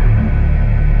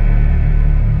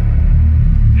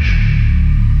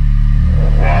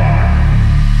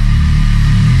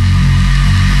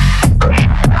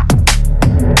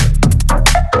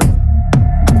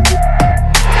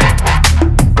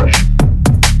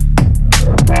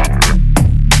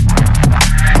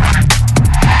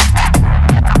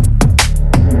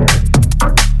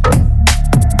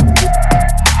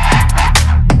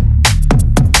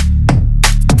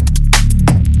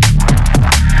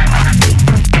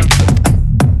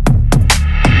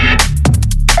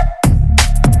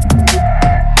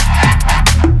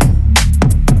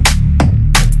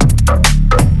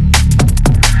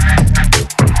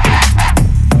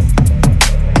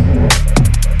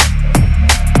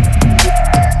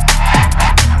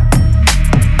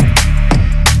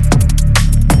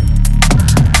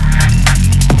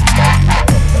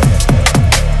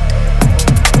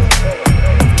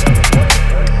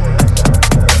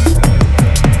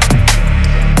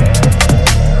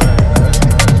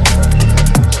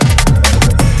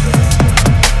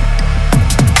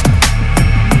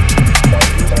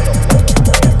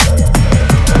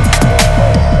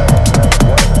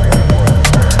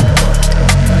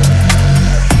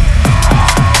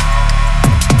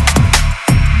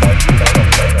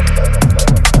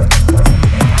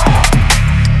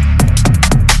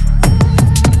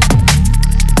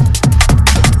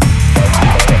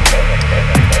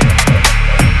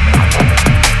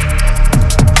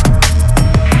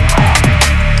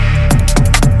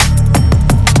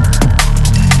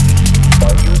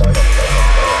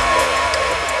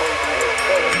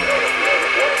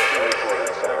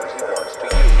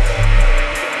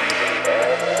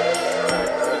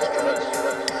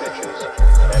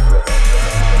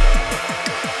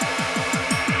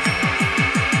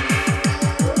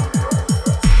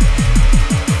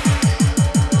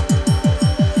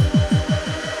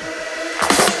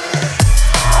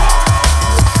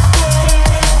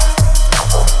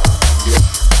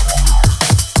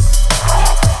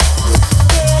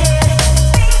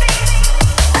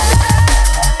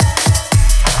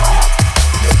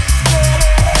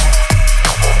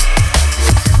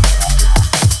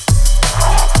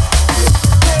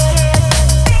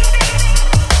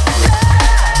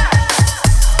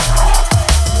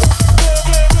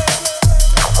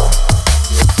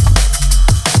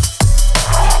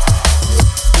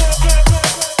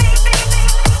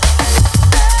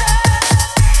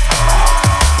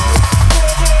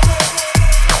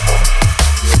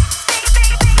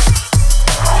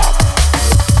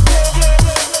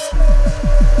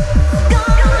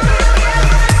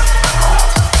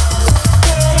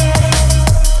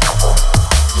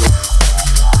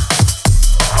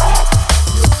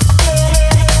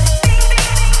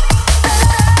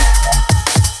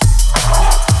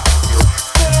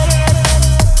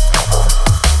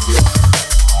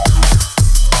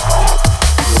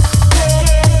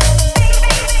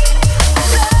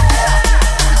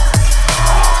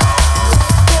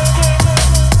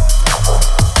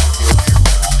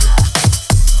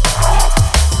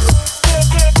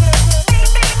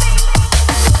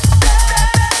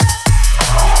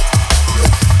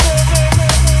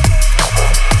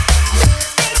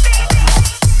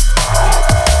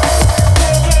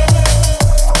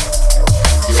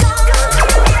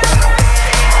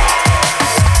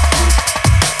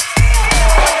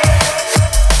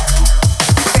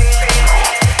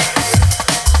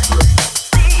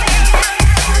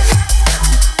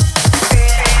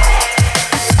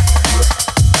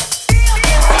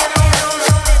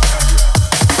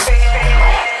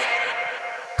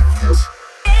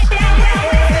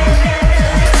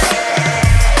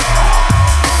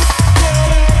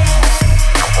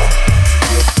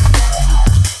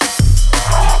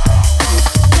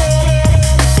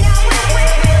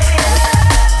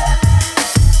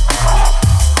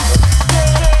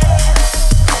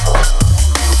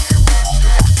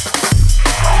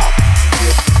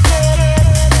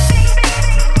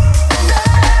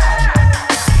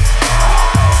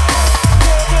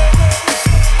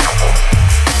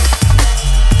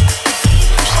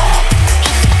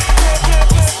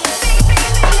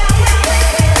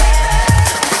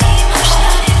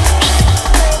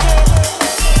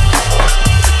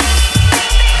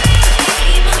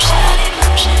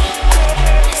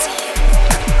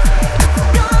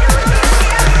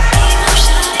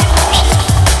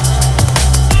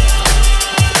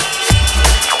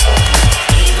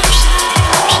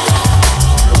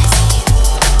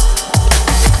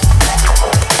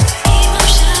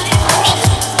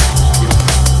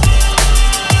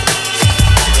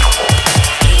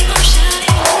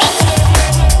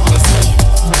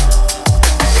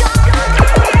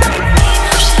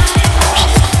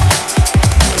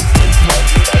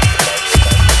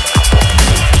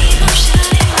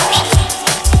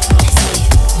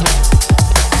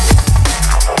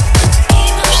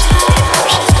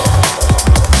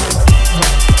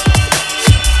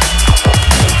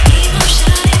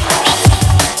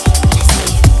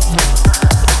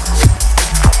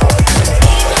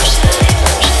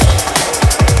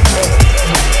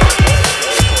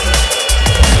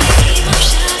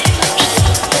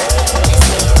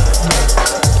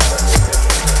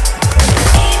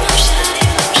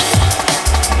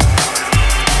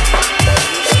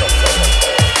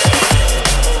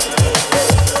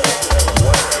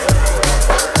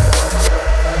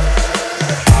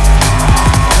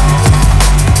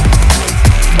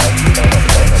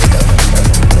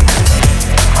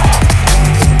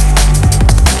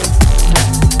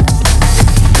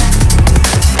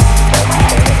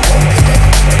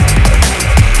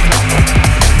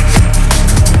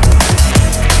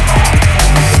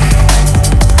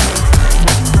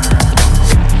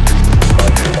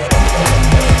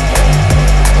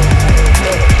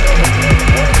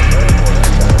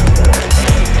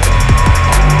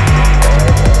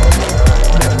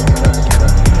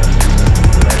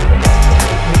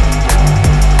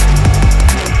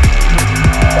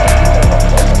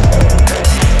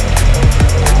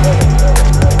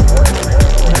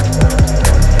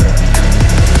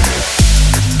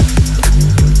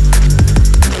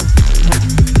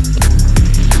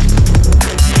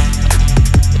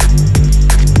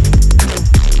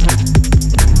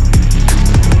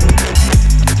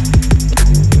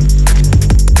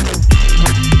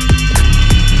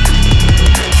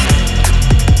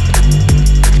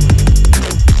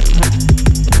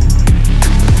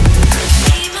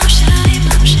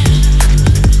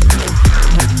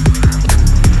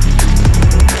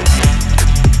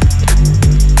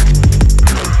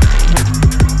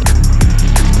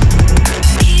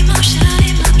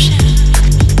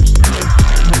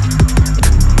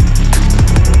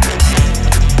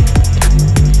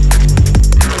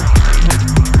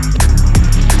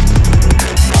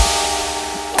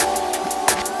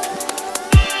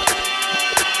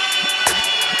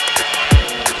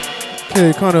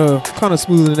 Okay, kind of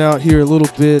smoothing it out here a little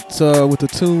bit with a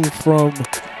tune from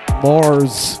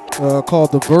Mars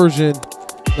called The Version.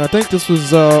 And I think this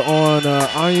was on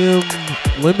I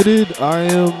Am Limited, I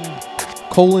Am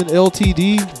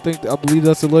LTD. I believe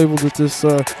that's the label that this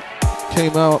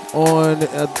came out on,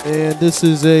 and this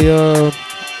is a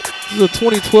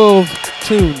 2012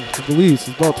 tune, I believe. It's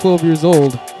about 12 years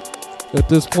old at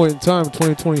this point in time,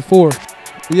 2024.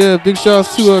 But yeah, big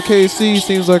shouts to KC.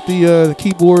 Seems like the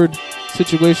keyboard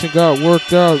situation got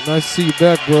worked out. Nice to see you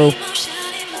back, bro.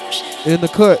 In the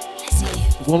cut,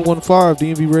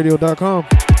 115 DNBRADIO.com.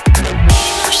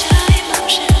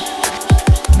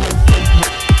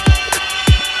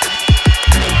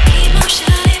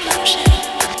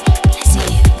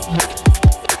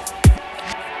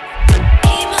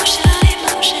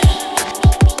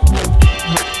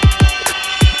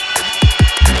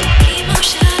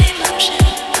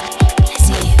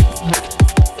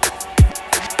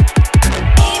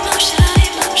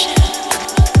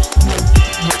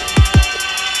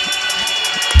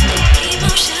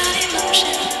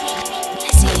 Emotion.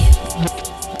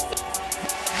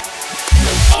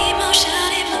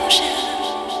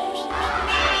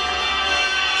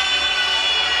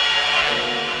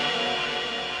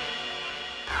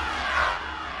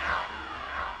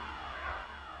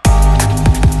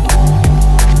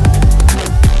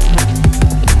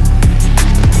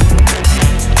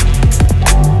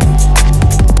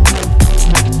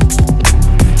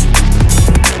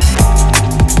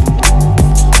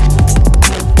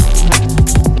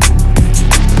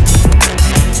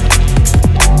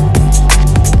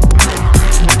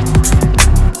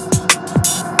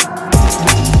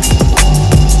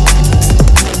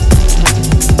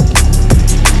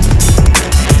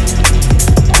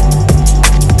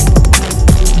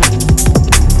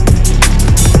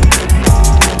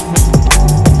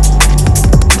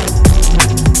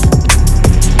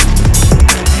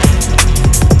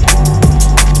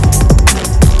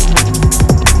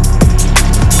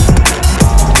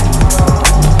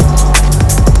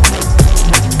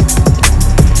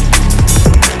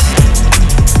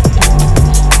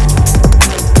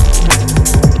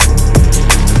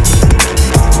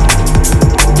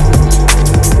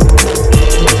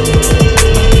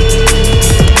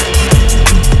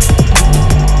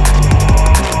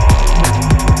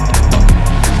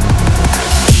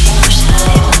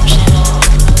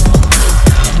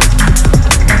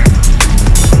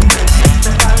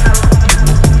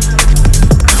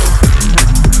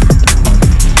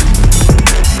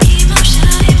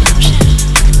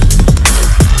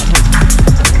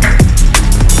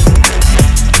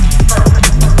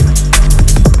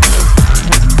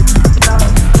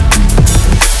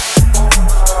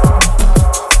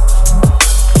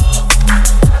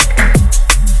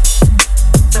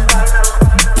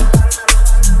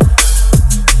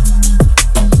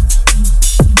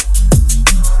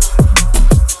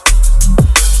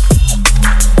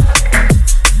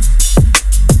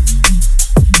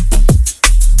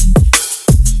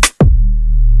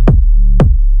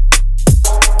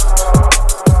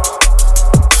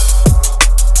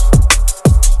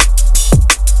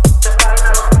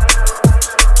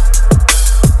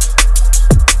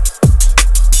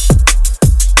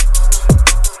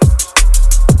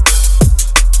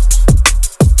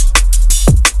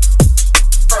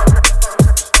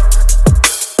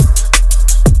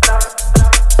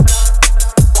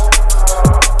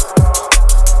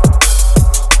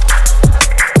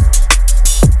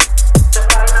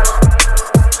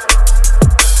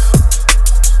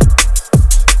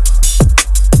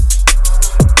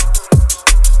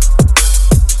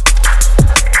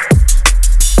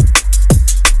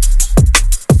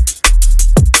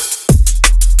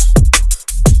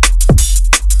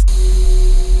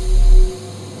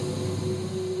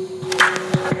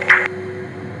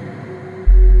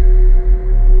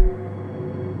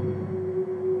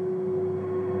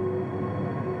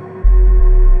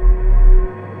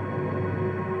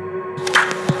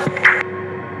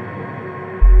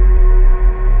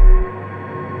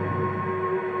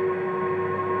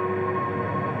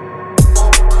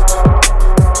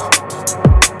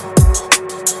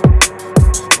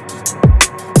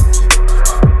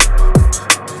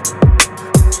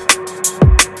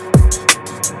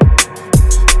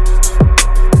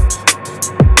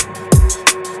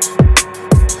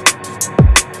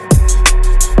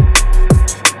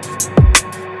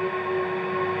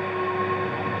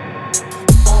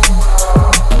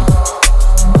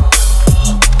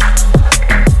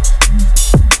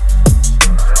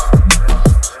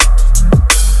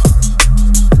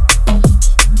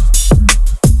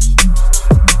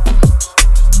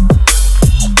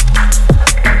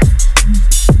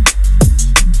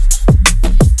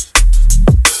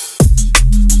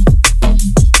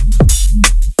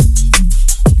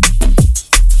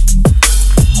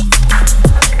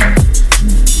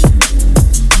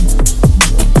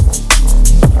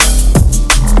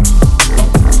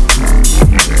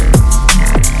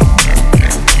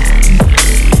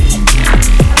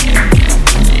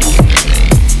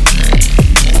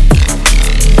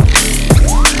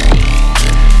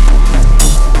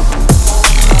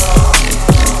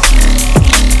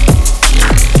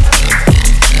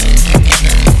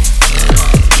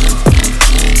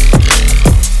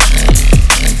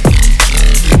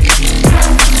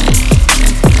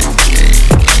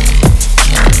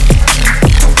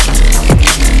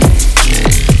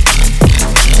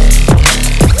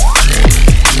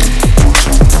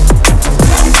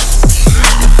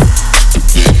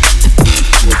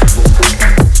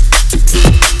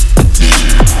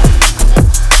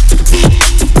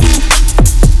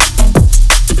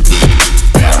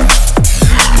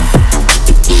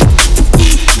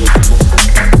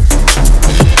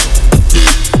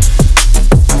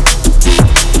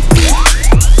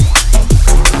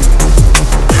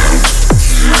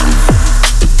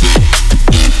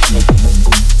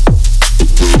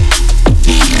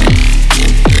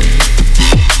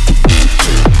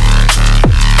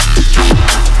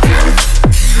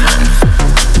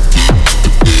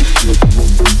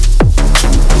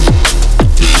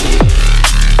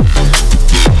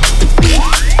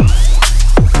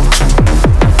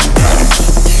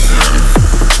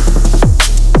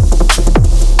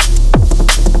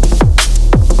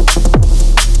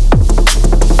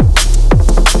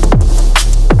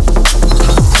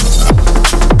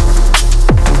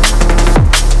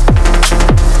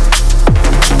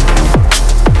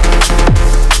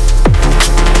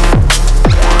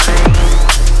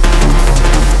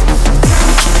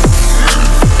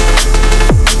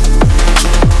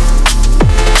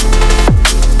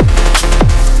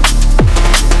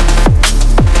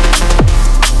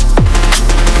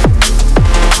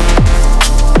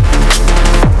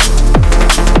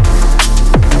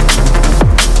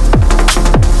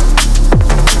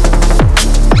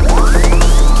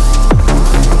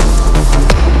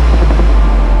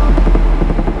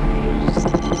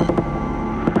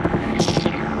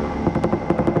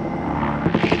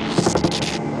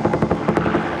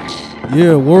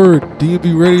 Yeah, word.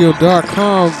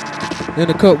 DNBRADIO.com. In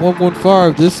the cut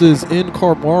 115. This is In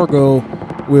Camargo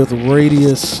with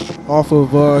Radius off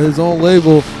of his own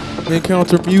label,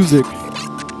 Encounter Music.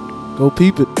 Go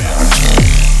peep it.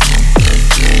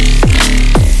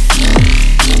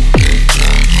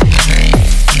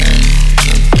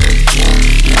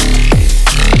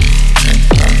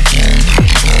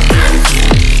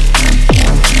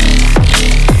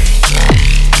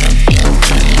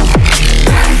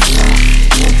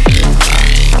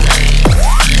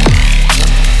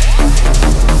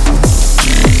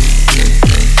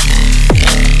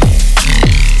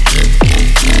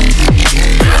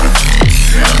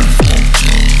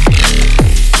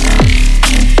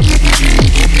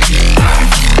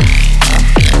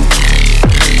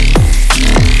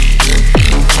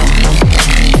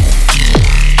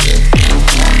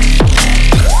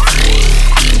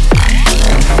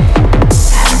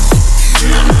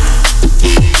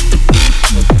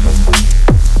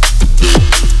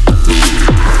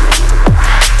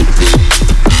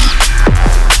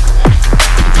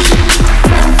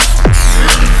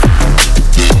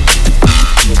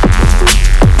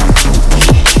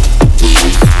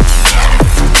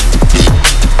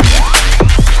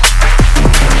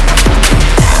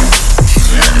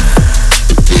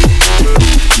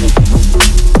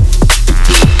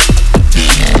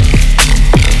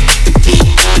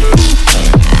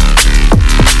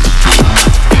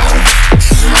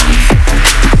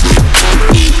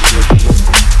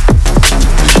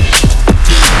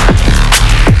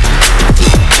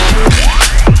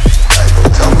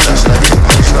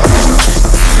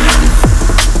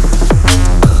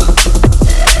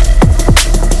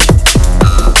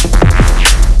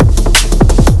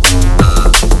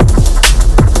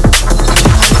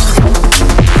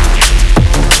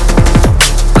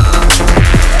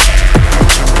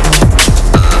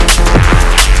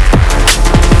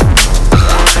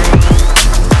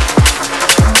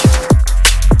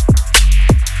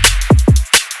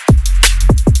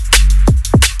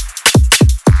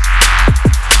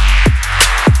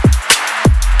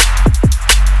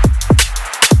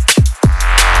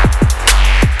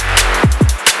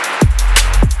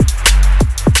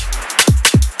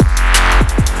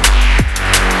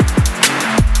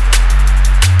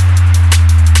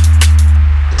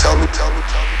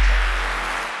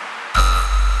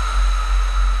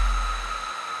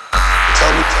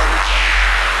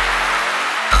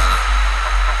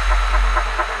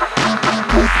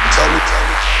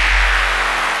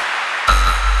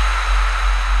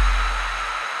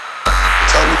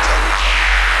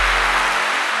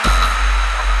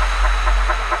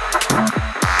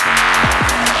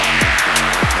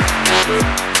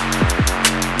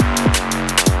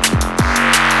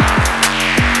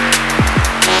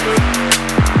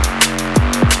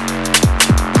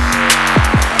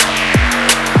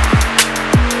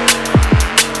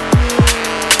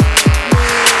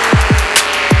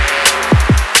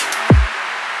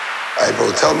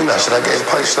 Tell me now, should I get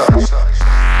punched up?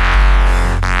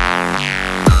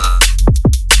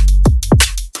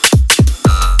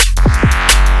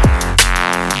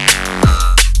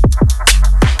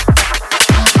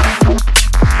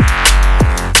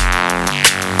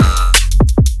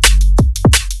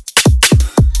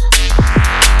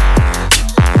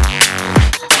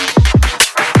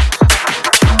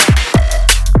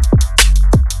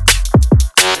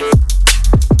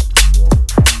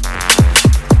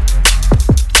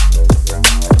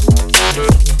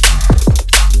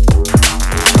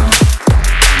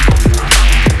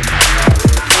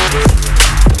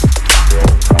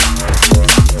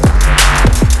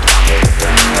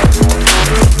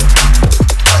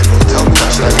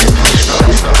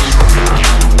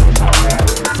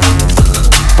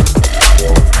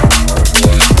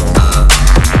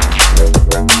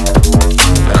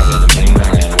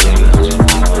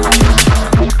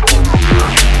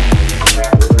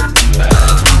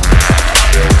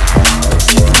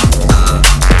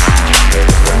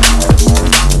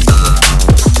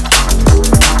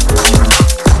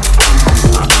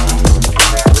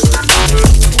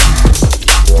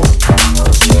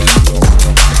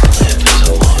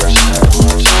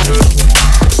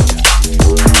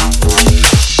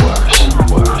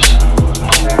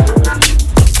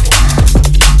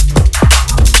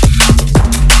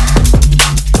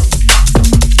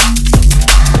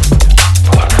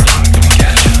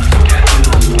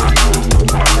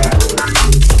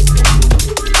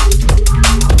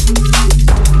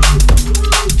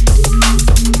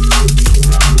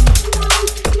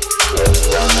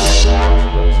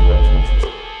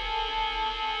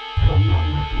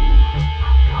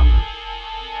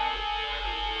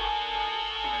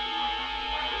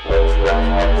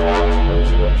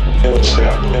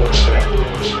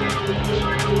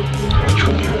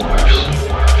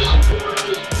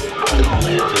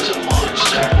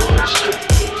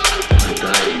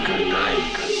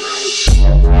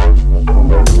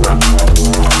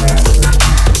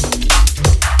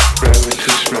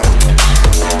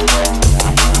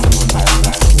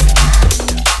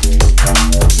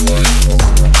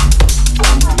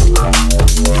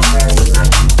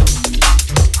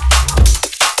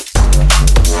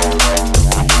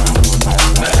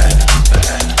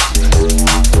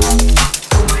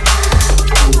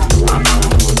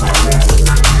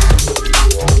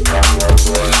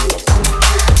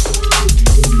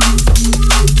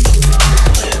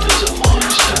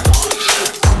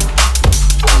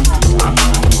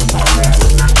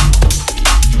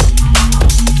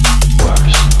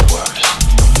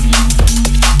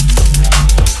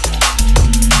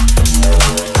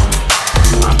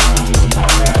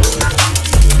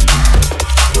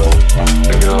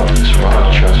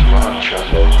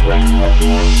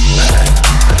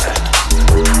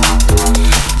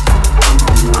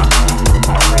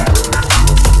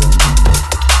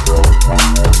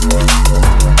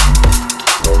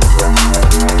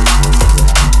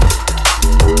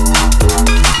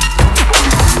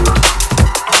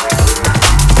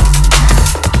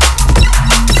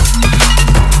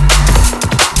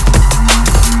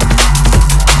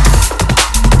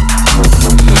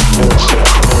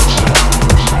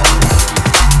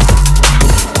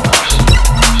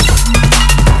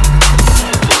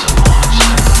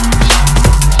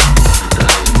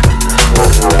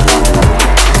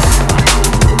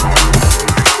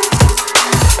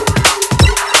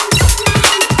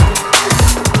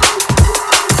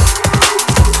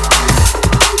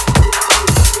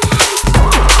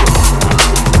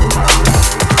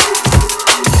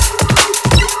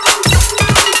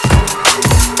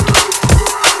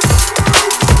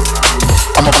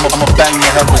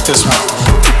 This one.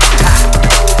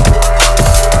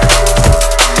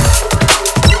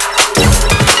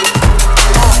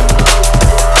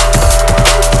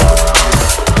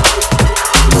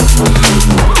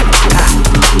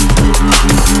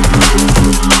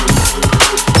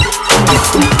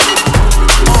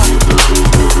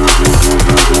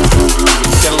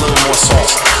 Get a little more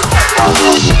sauce.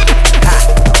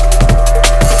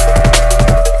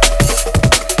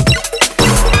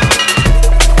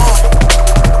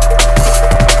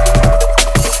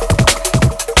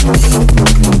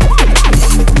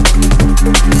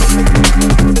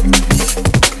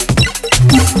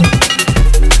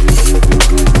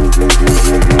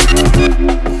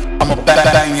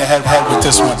 Bang your head with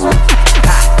this one.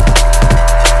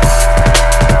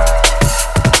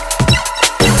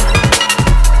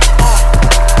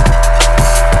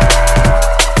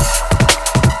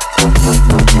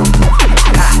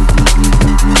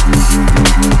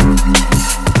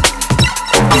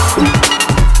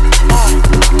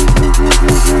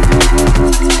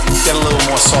 Get a little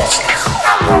more sauce.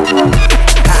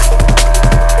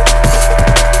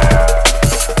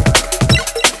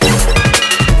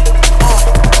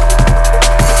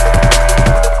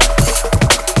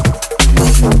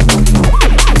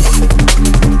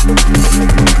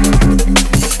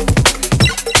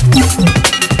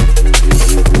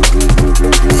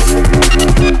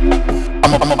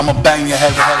 I'ma bang your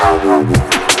head.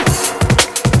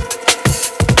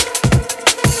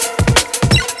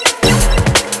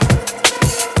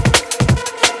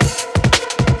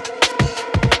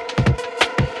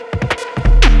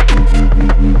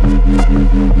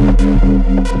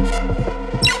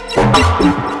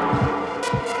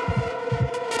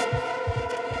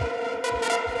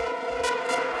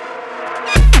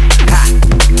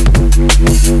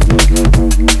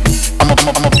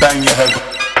 I'ma bang your head.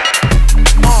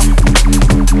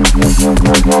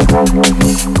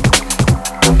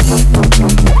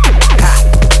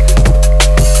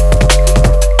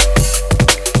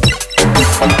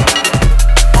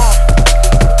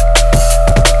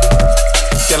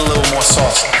 Get a little more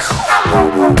sauce.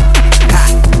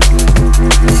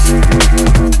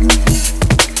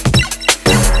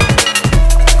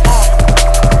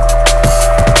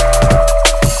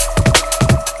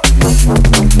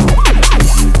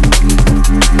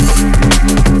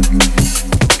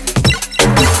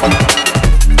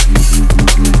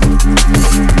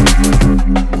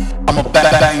 I'ma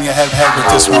bang your head with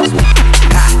this one.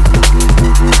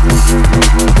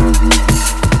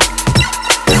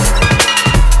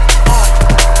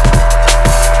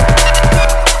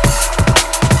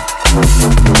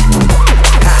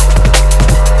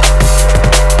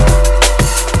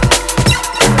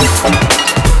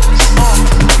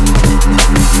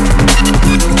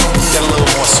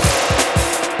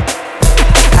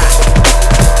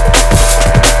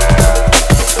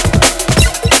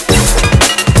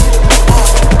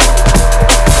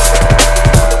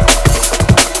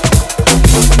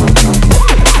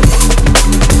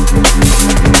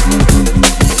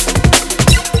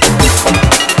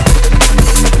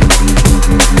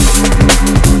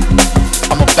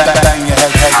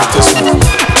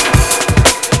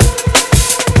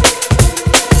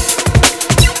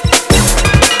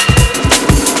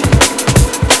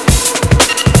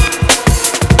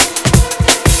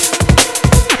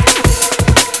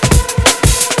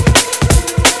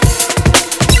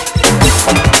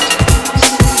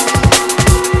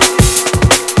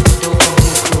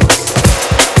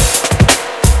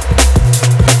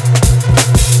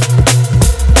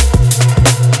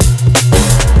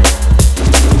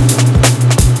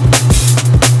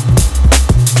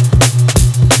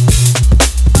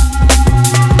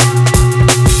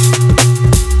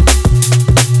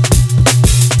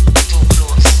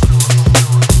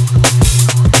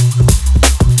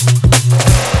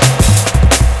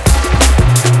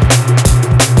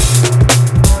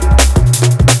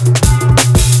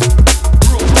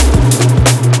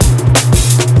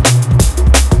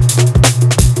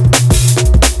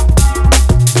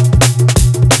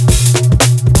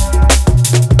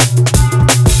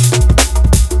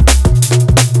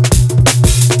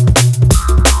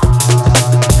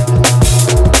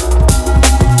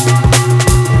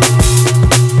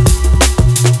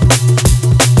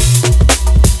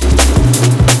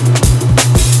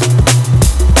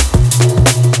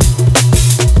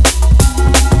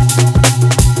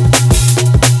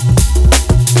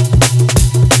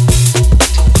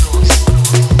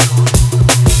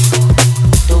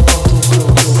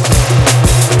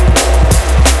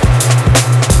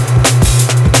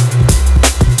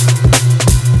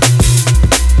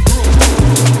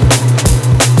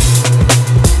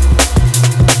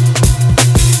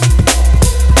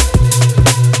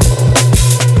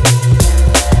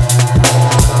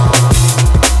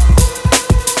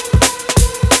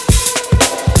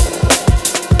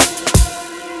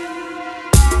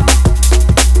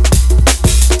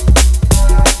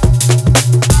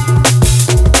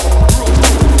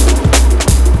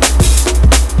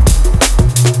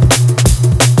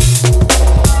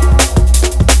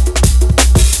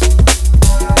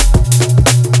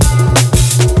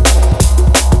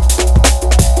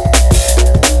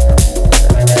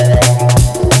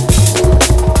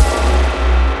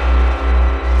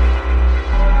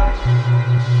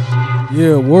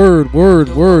 Yeah,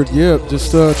 word. Yep, just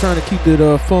trying to keep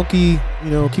it funky,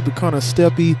 keep it kind of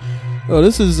steppy.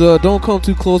 This is Don't Come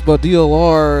Too Close by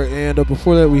DLR, and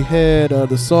before that we had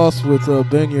The Sauce with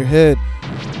Bang Your Head.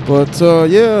 But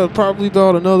yeah, probably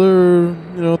about another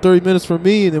 30 minutes from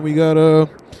me, and then we got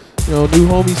new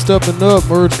homie stepping up,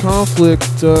 Merge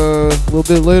Conflict, a little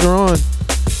bit later on.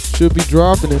 Should be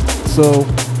dropping it. So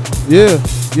yeah,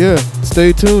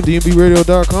 stay tuned,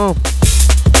 DNBRADIO.com.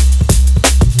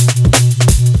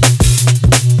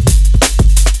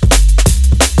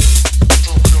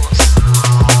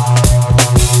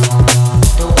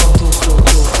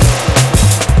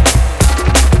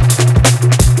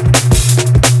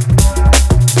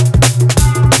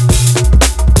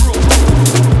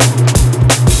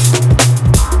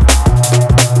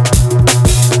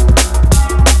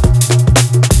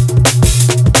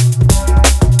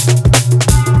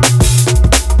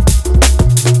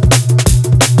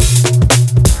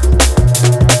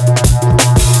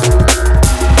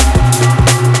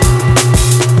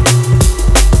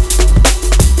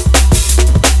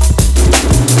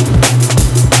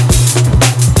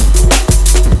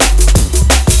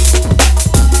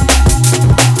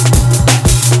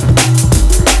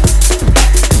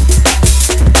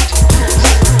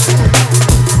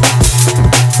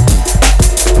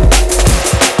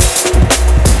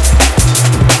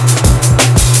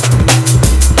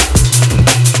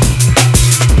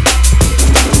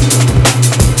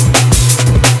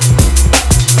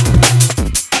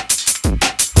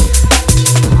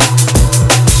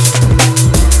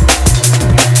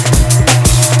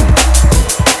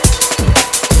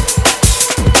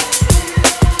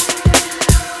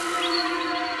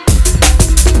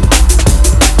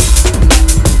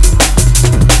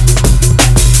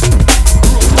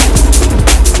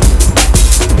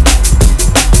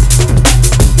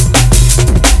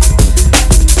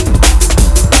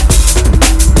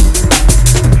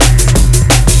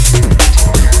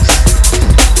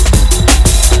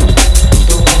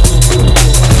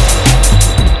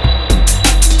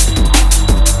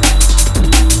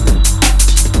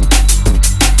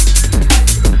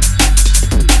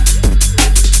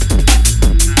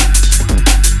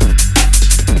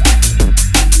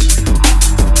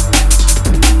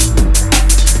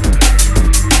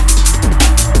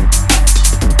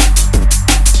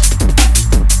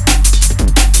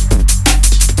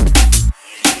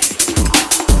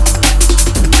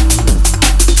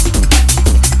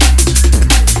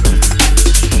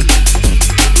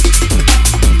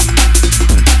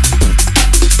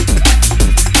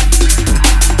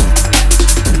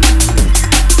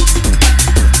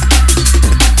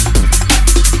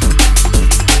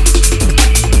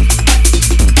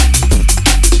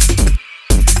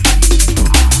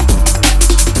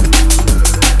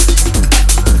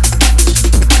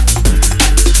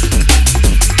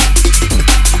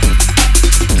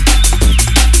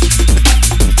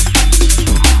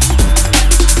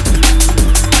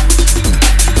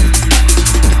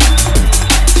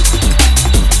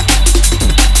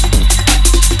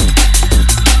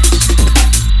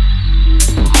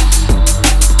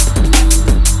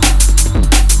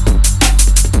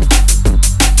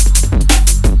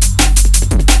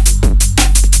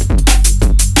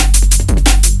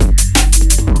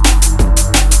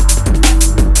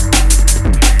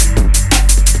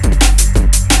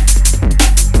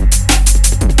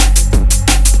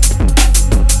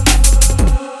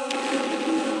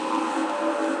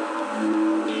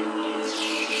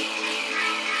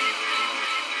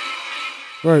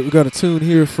 All right, we got a tune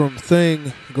here from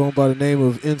Thing going by the name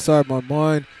of Inside My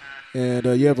Mind. And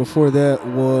yeah, before that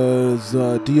was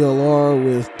DLR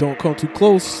with Don't Come Too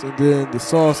Close. And then The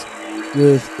Sauce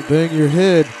with Bang Your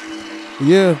Head.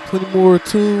 Yeah, plenty more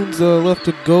tunes left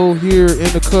to go here in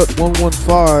the cut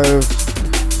 115.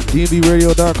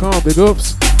 DNBRADIO.com. Big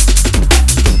ups.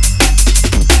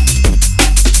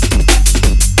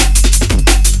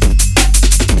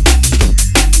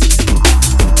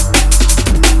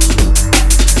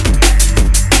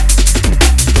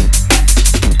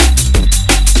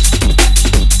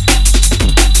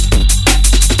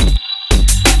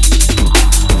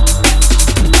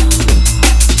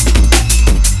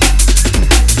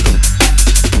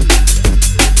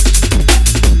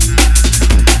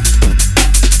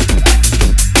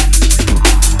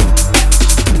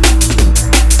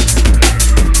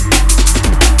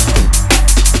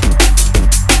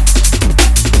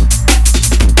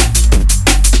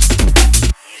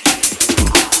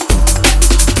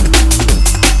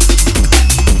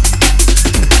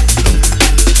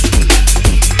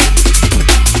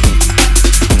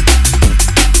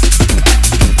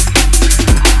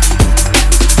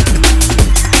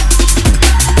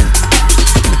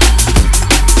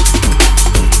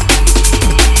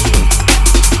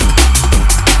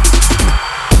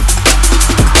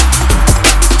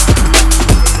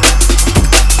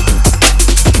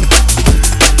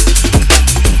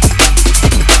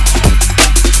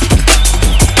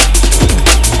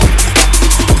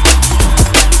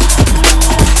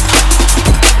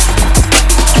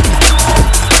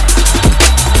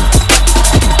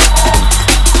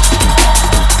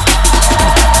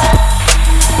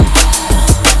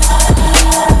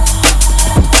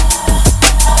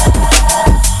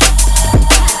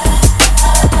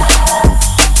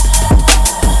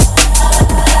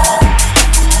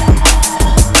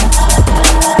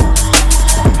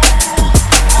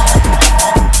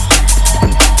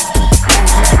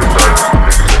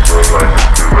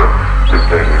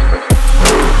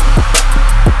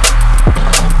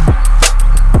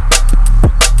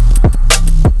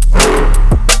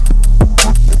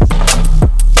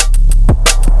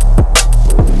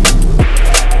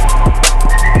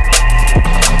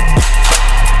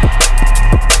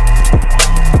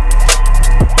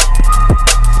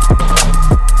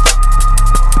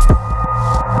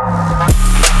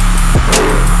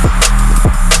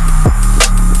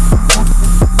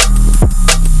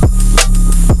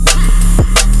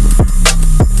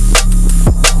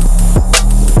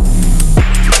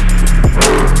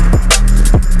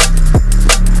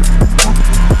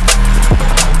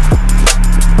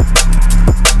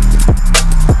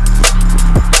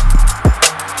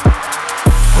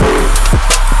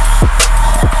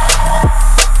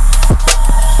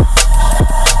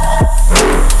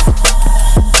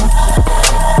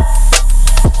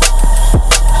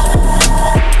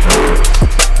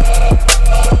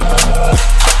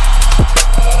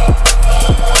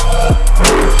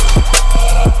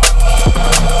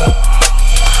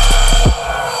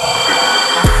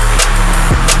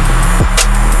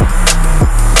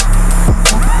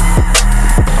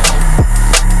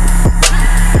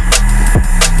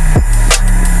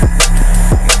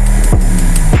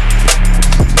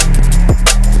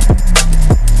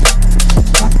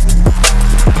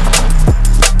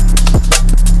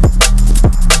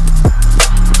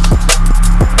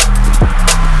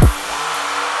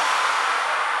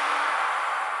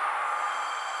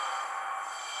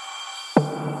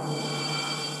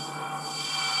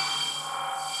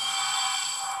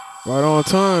 Right on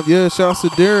time. Yeah, shouts to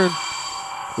Darren.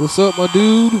 What's up, my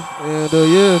dude? And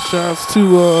yeah, shouts to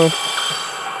Rob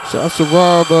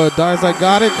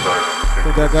Dizygotic. I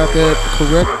think I got that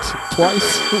correct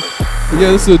twice. Yeah,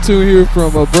 this is a tune here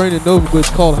from Brandon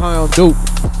Novovich called High on Dope.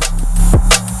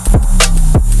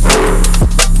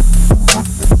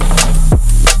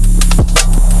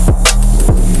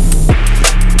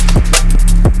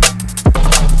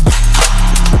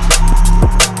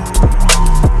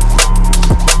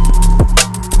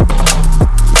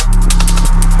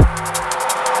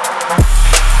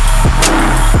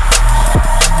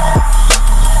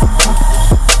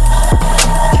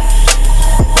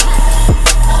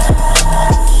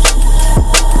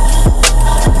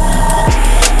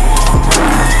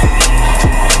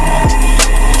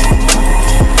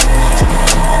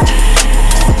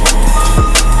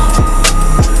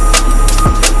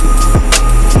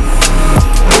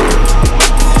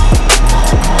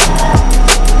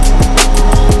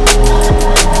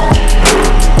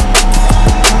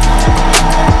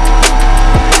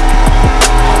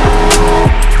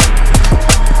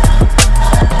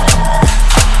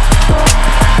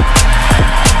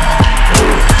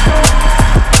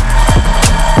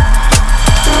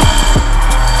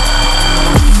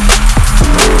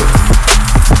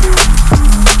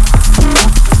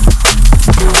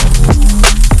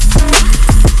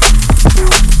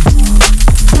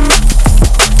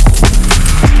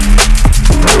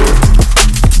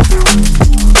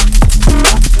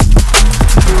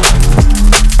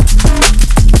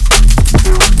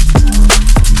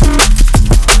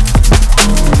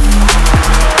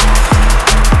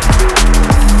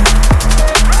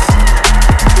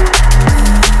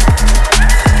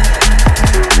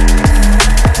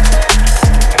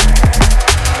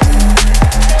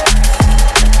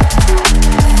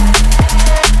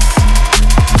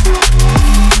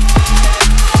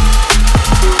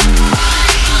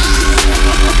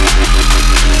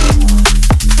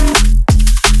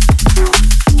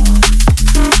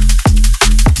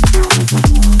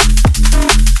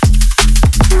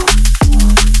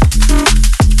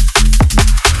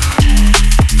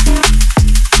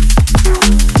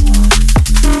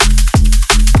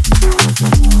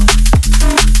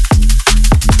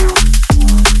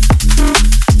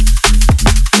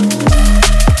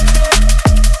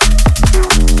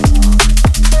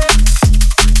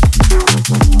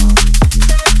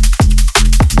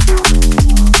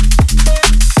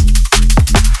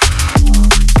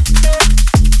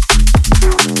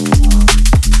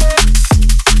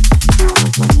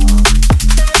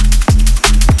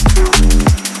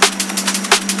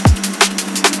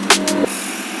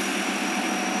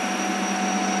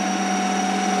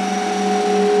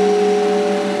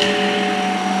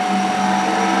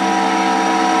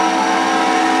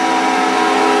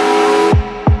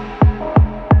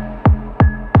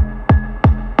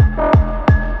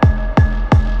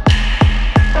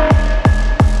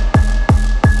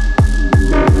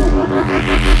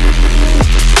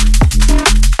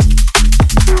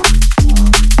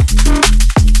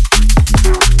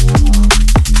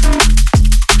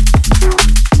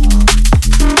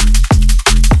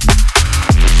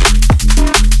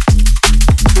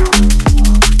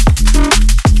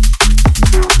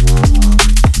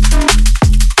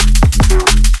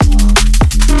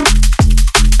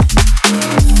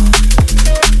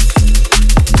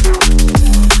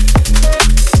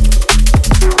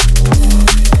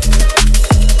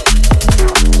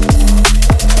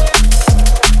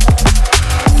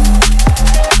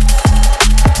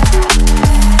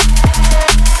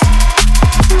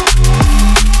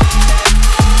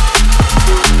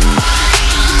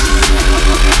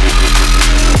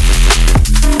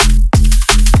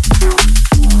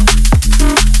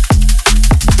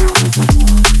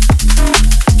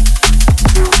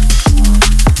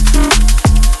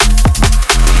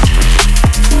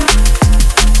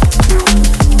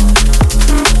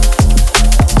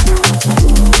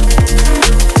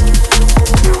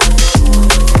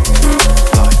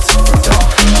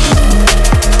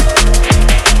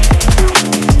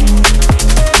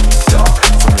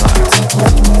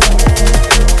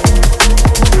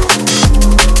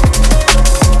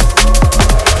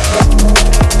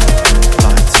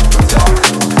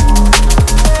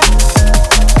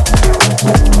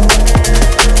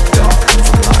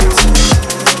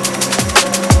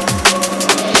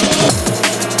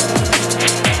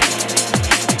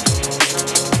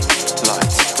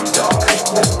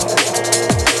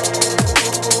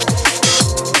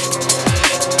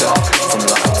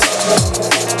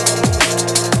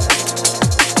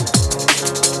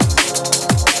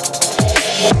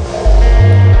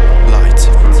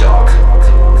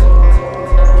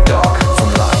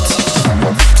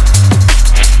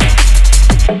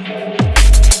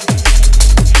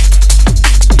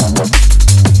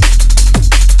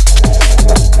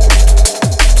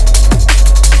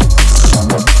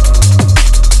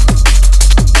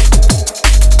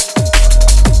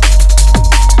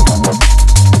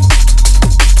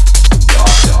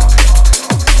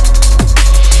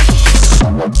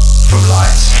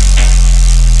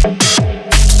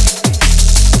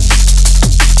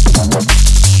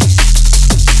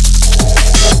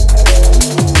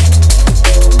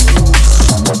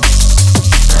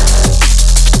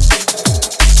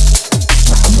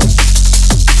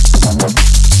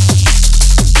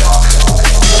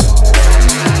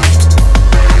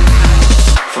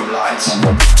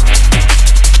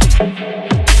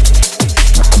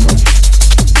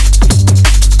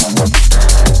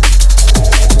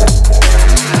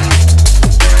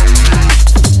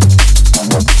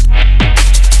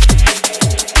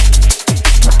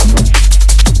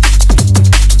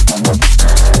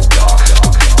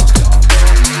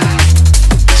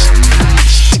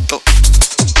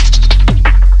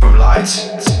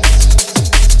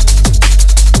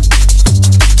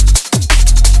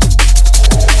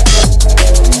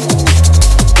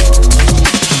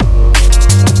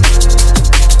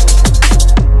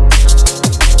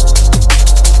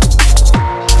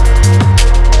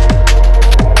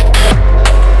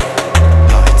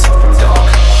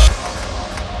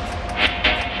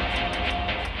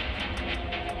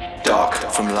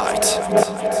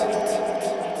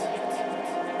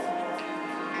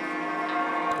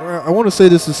 I want to say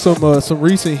this is some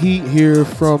recent heat here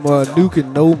from Nuke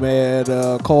and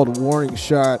Nomad called Warning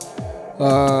Shot.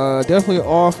 Definitely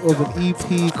off of an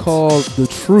EP called The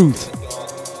Truth.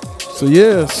 So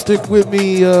yeah, stick with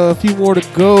me. A few more to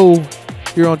go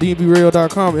here on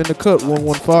DNBRADIO.com. In the cut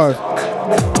 115.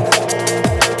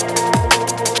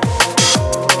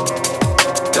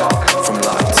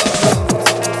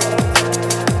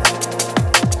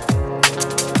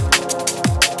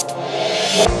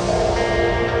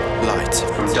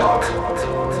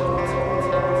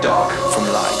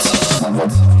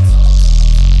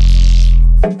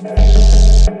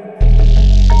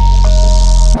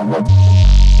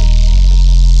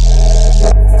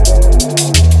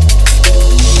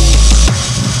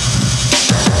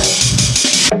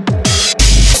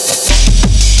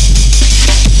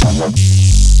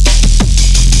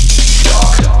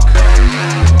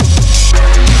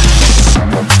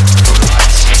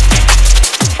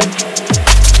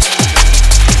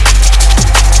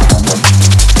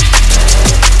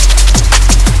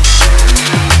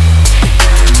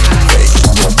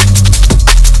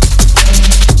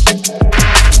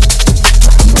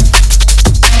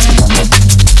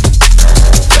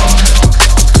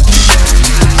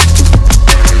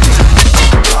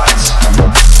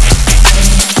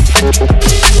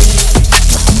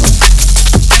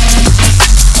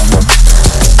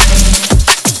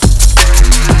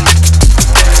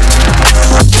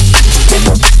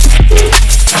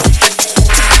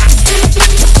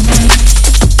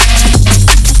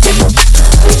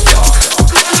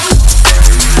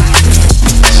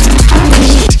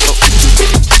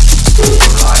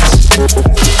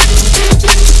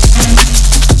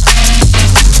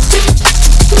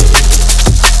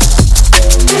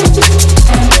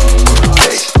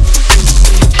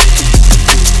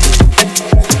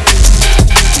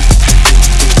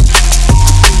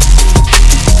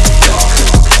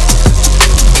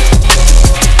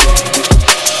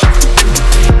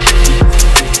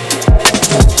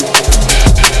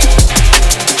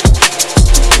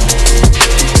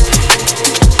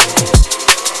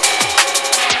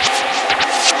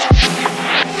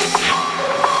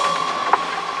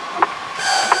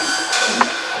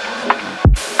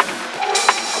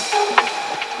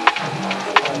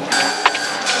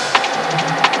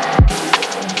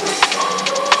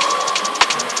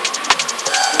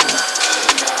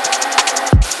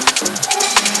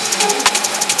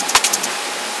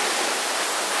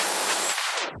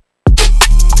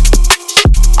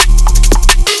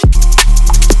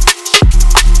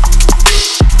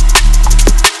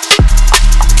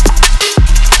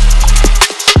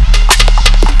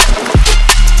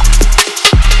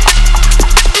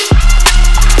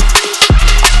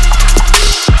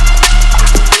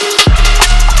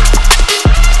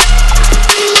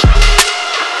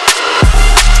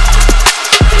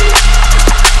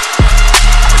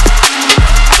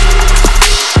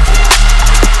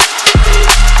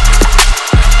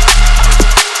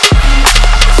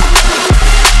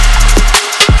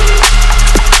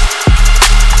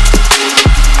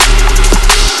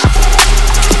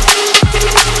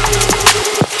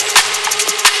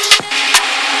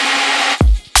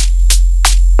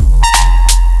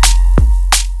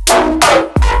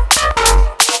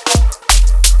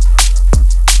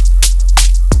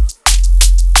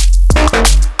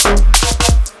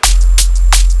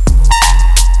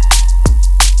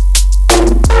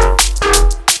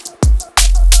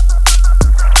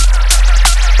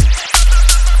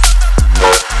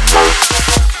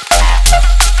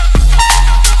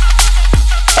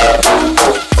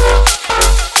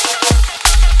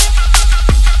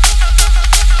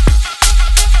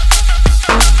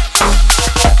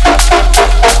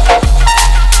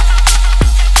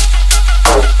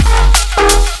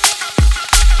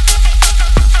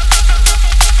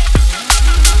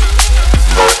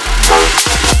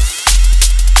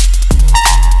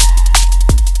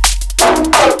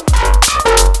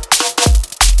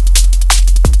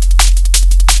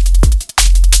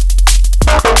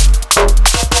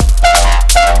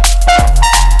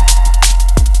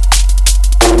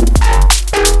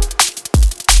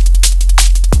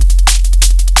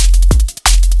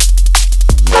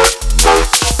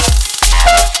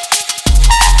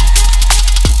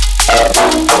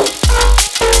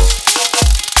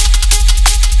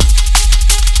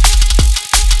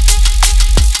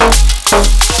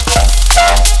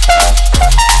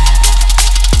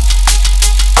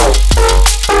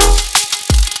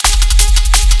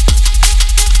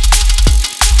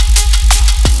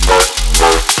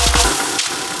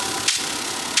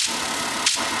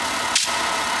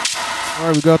 All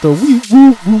right, we got the wee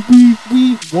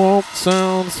womp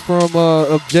sounds from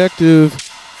Objective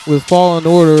with Fallen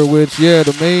Order, which, yeah,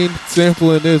 the main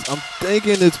sample in this, I'm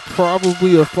thinking it's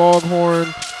probably a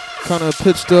foghorn kind of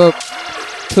pitched up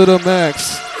to the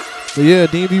max. But yeah,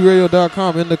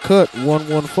 DNBRadio.com, in the cut,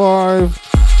 115.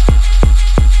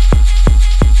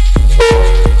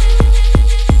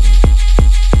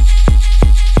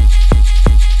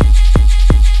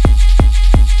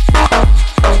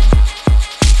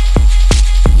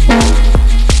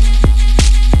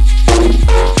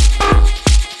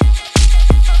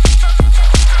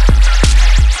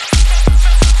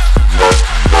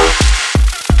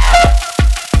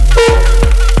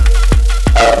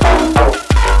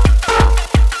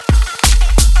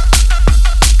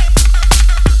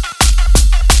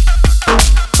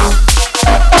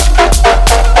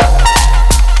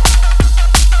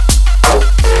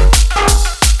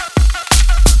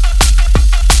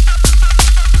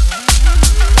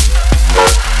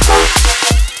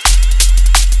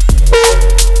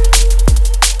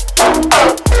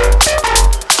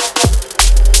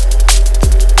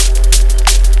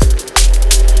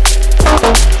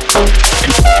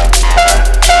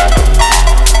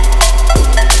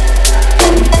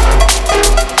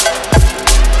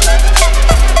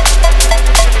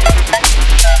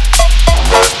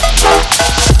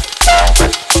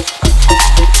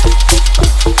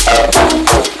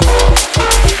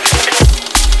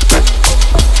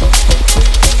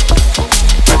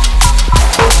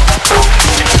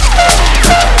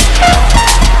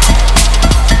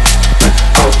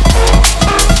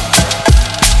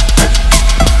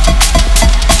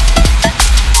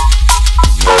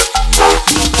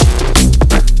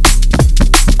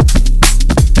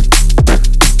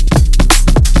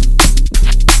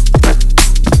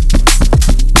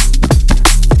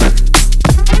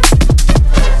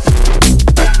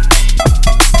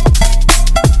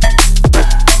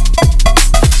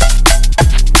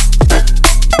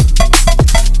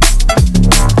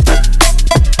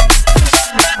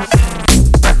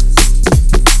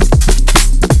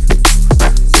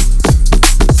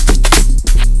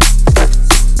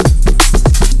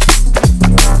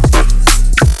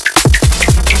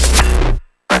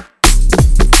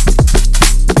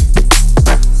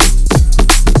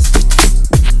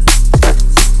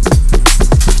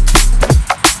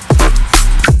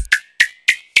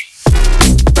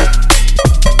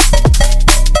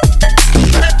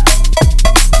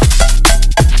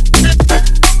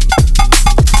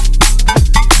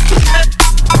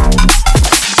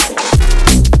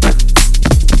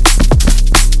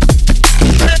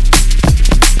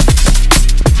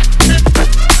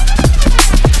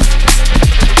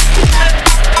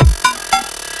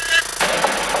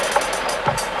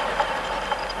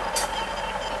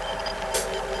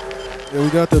 Yeah, we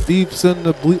got the beeps and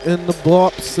the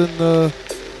blops and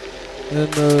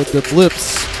the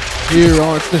blips here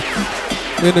on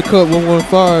in the cut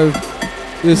 115.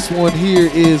 This one here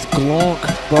is Glonk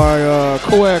by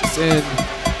Coax and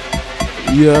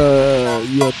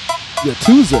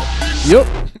Yatuza. Yep.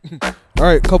 All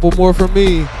right, couple more from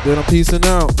me. Then I'm peacing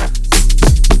out.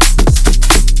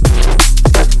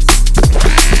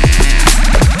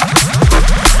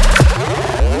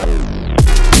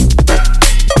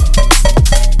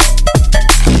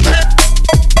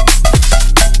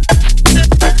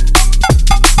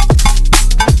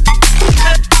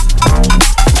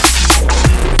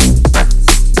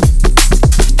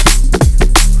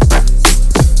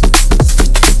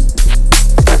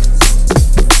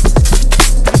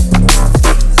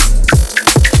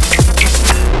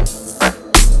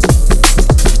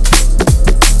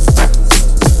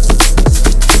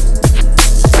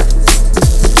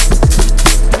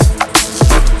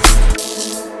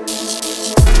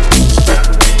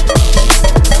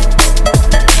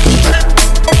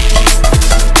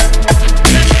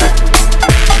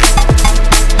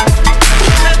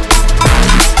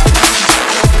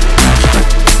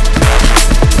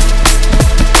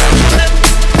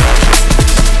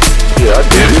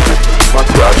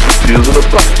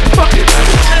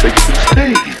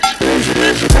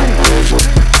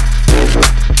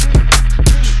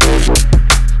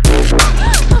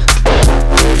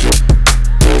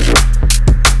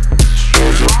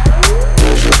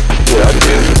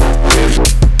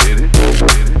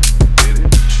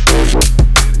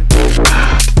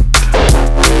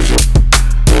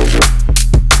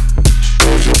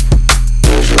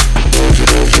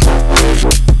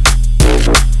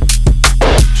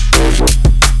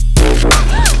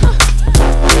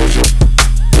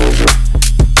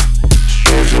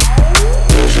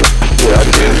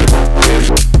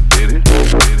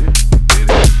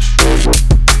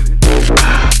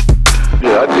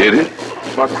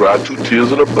 cry 2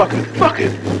 tears in a bucket.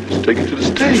 Bucket. Just take it to the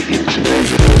stage.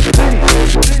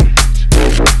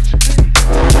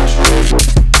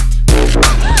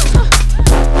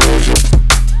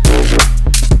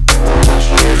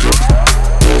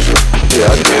 Yeah,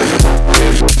 I did it.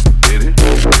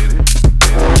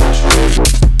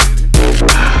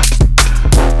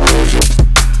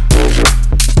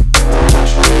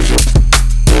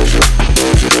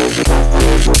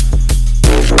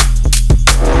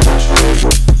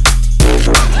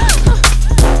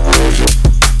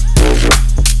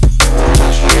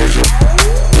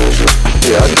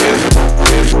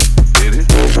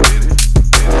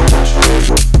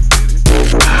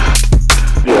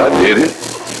 Did it.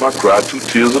 I cried 2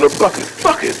 tears in a bucket.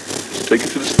 Bucket. Just take it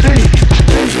to the stage.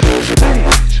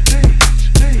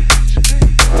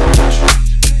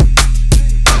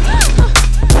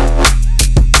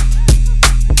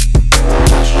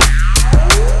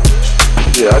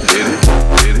 Yeah, I did it.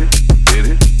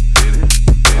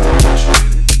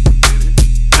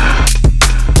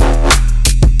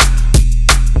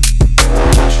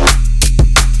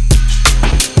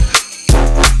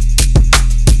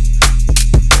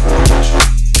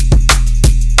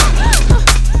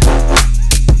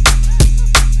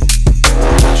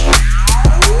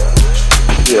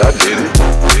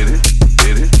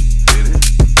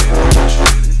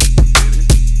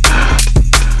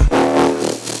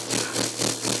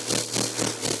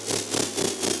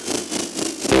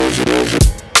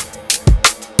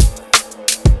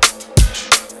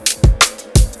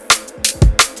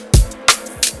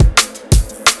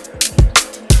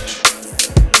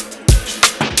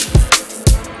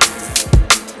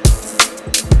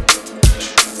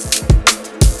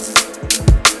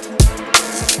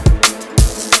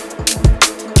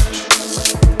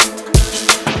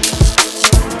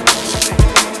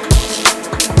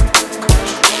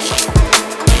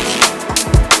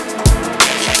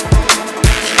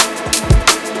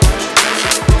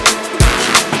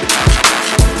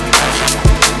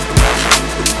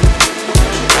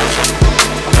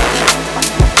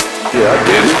 Yeah, I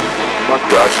did it. I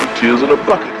cried 2 tears in a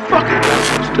bucket. Bucket.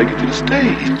 Just take it to the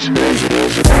stage. Yeah, I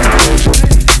did it.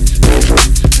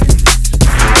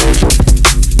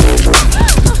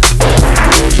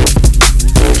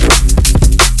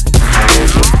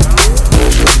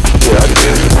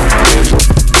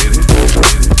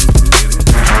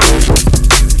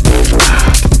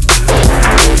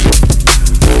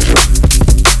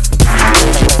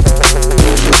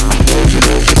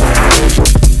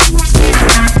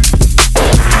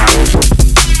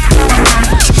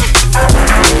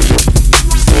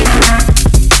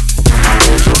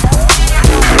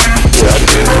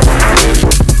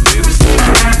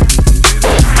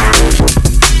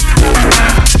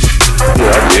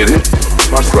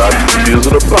 Tears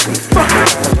in a bucket.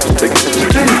 Just take it to the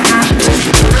stage.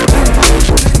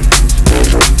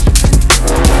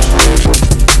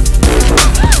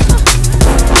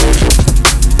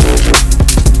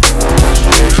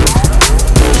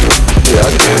 Yeah, I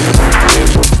did it.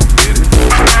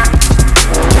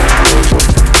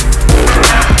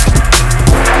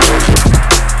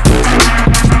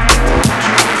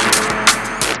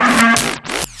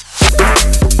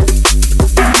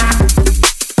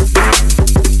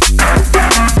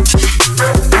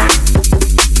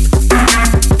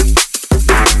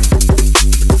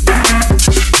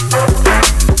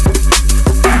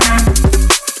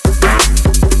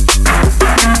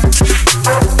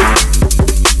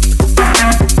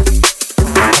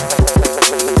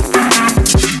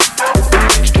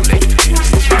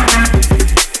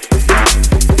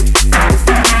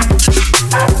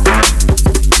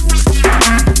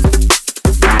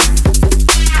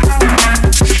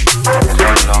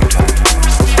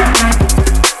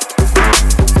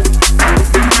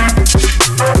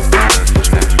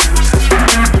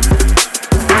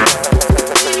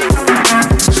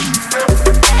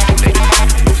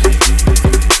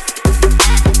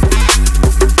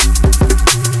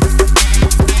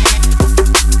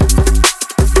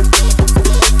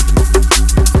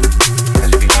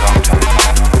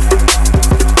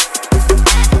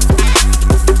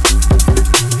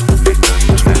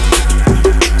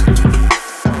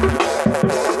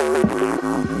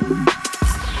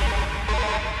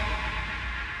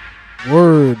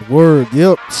 Word.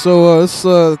 Yep. So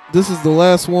this is the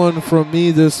last one from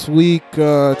me this week.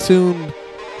 Tune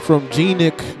from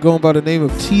Genic, going by the name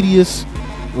of Tedious.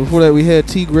 Before that, we had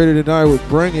T Greater Than I with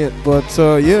Bring It. But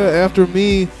after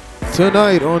me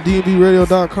tonight on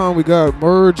DNBRADIO.com, we got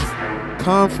Merge,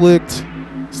 Conflict,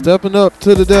 stepping up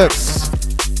to the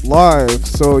decks live.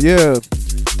 So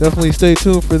definitely stay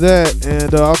tuned for that.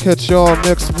 And I'll catch y'all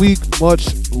next week.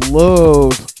 Much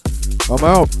love. I'm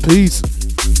out. Peace.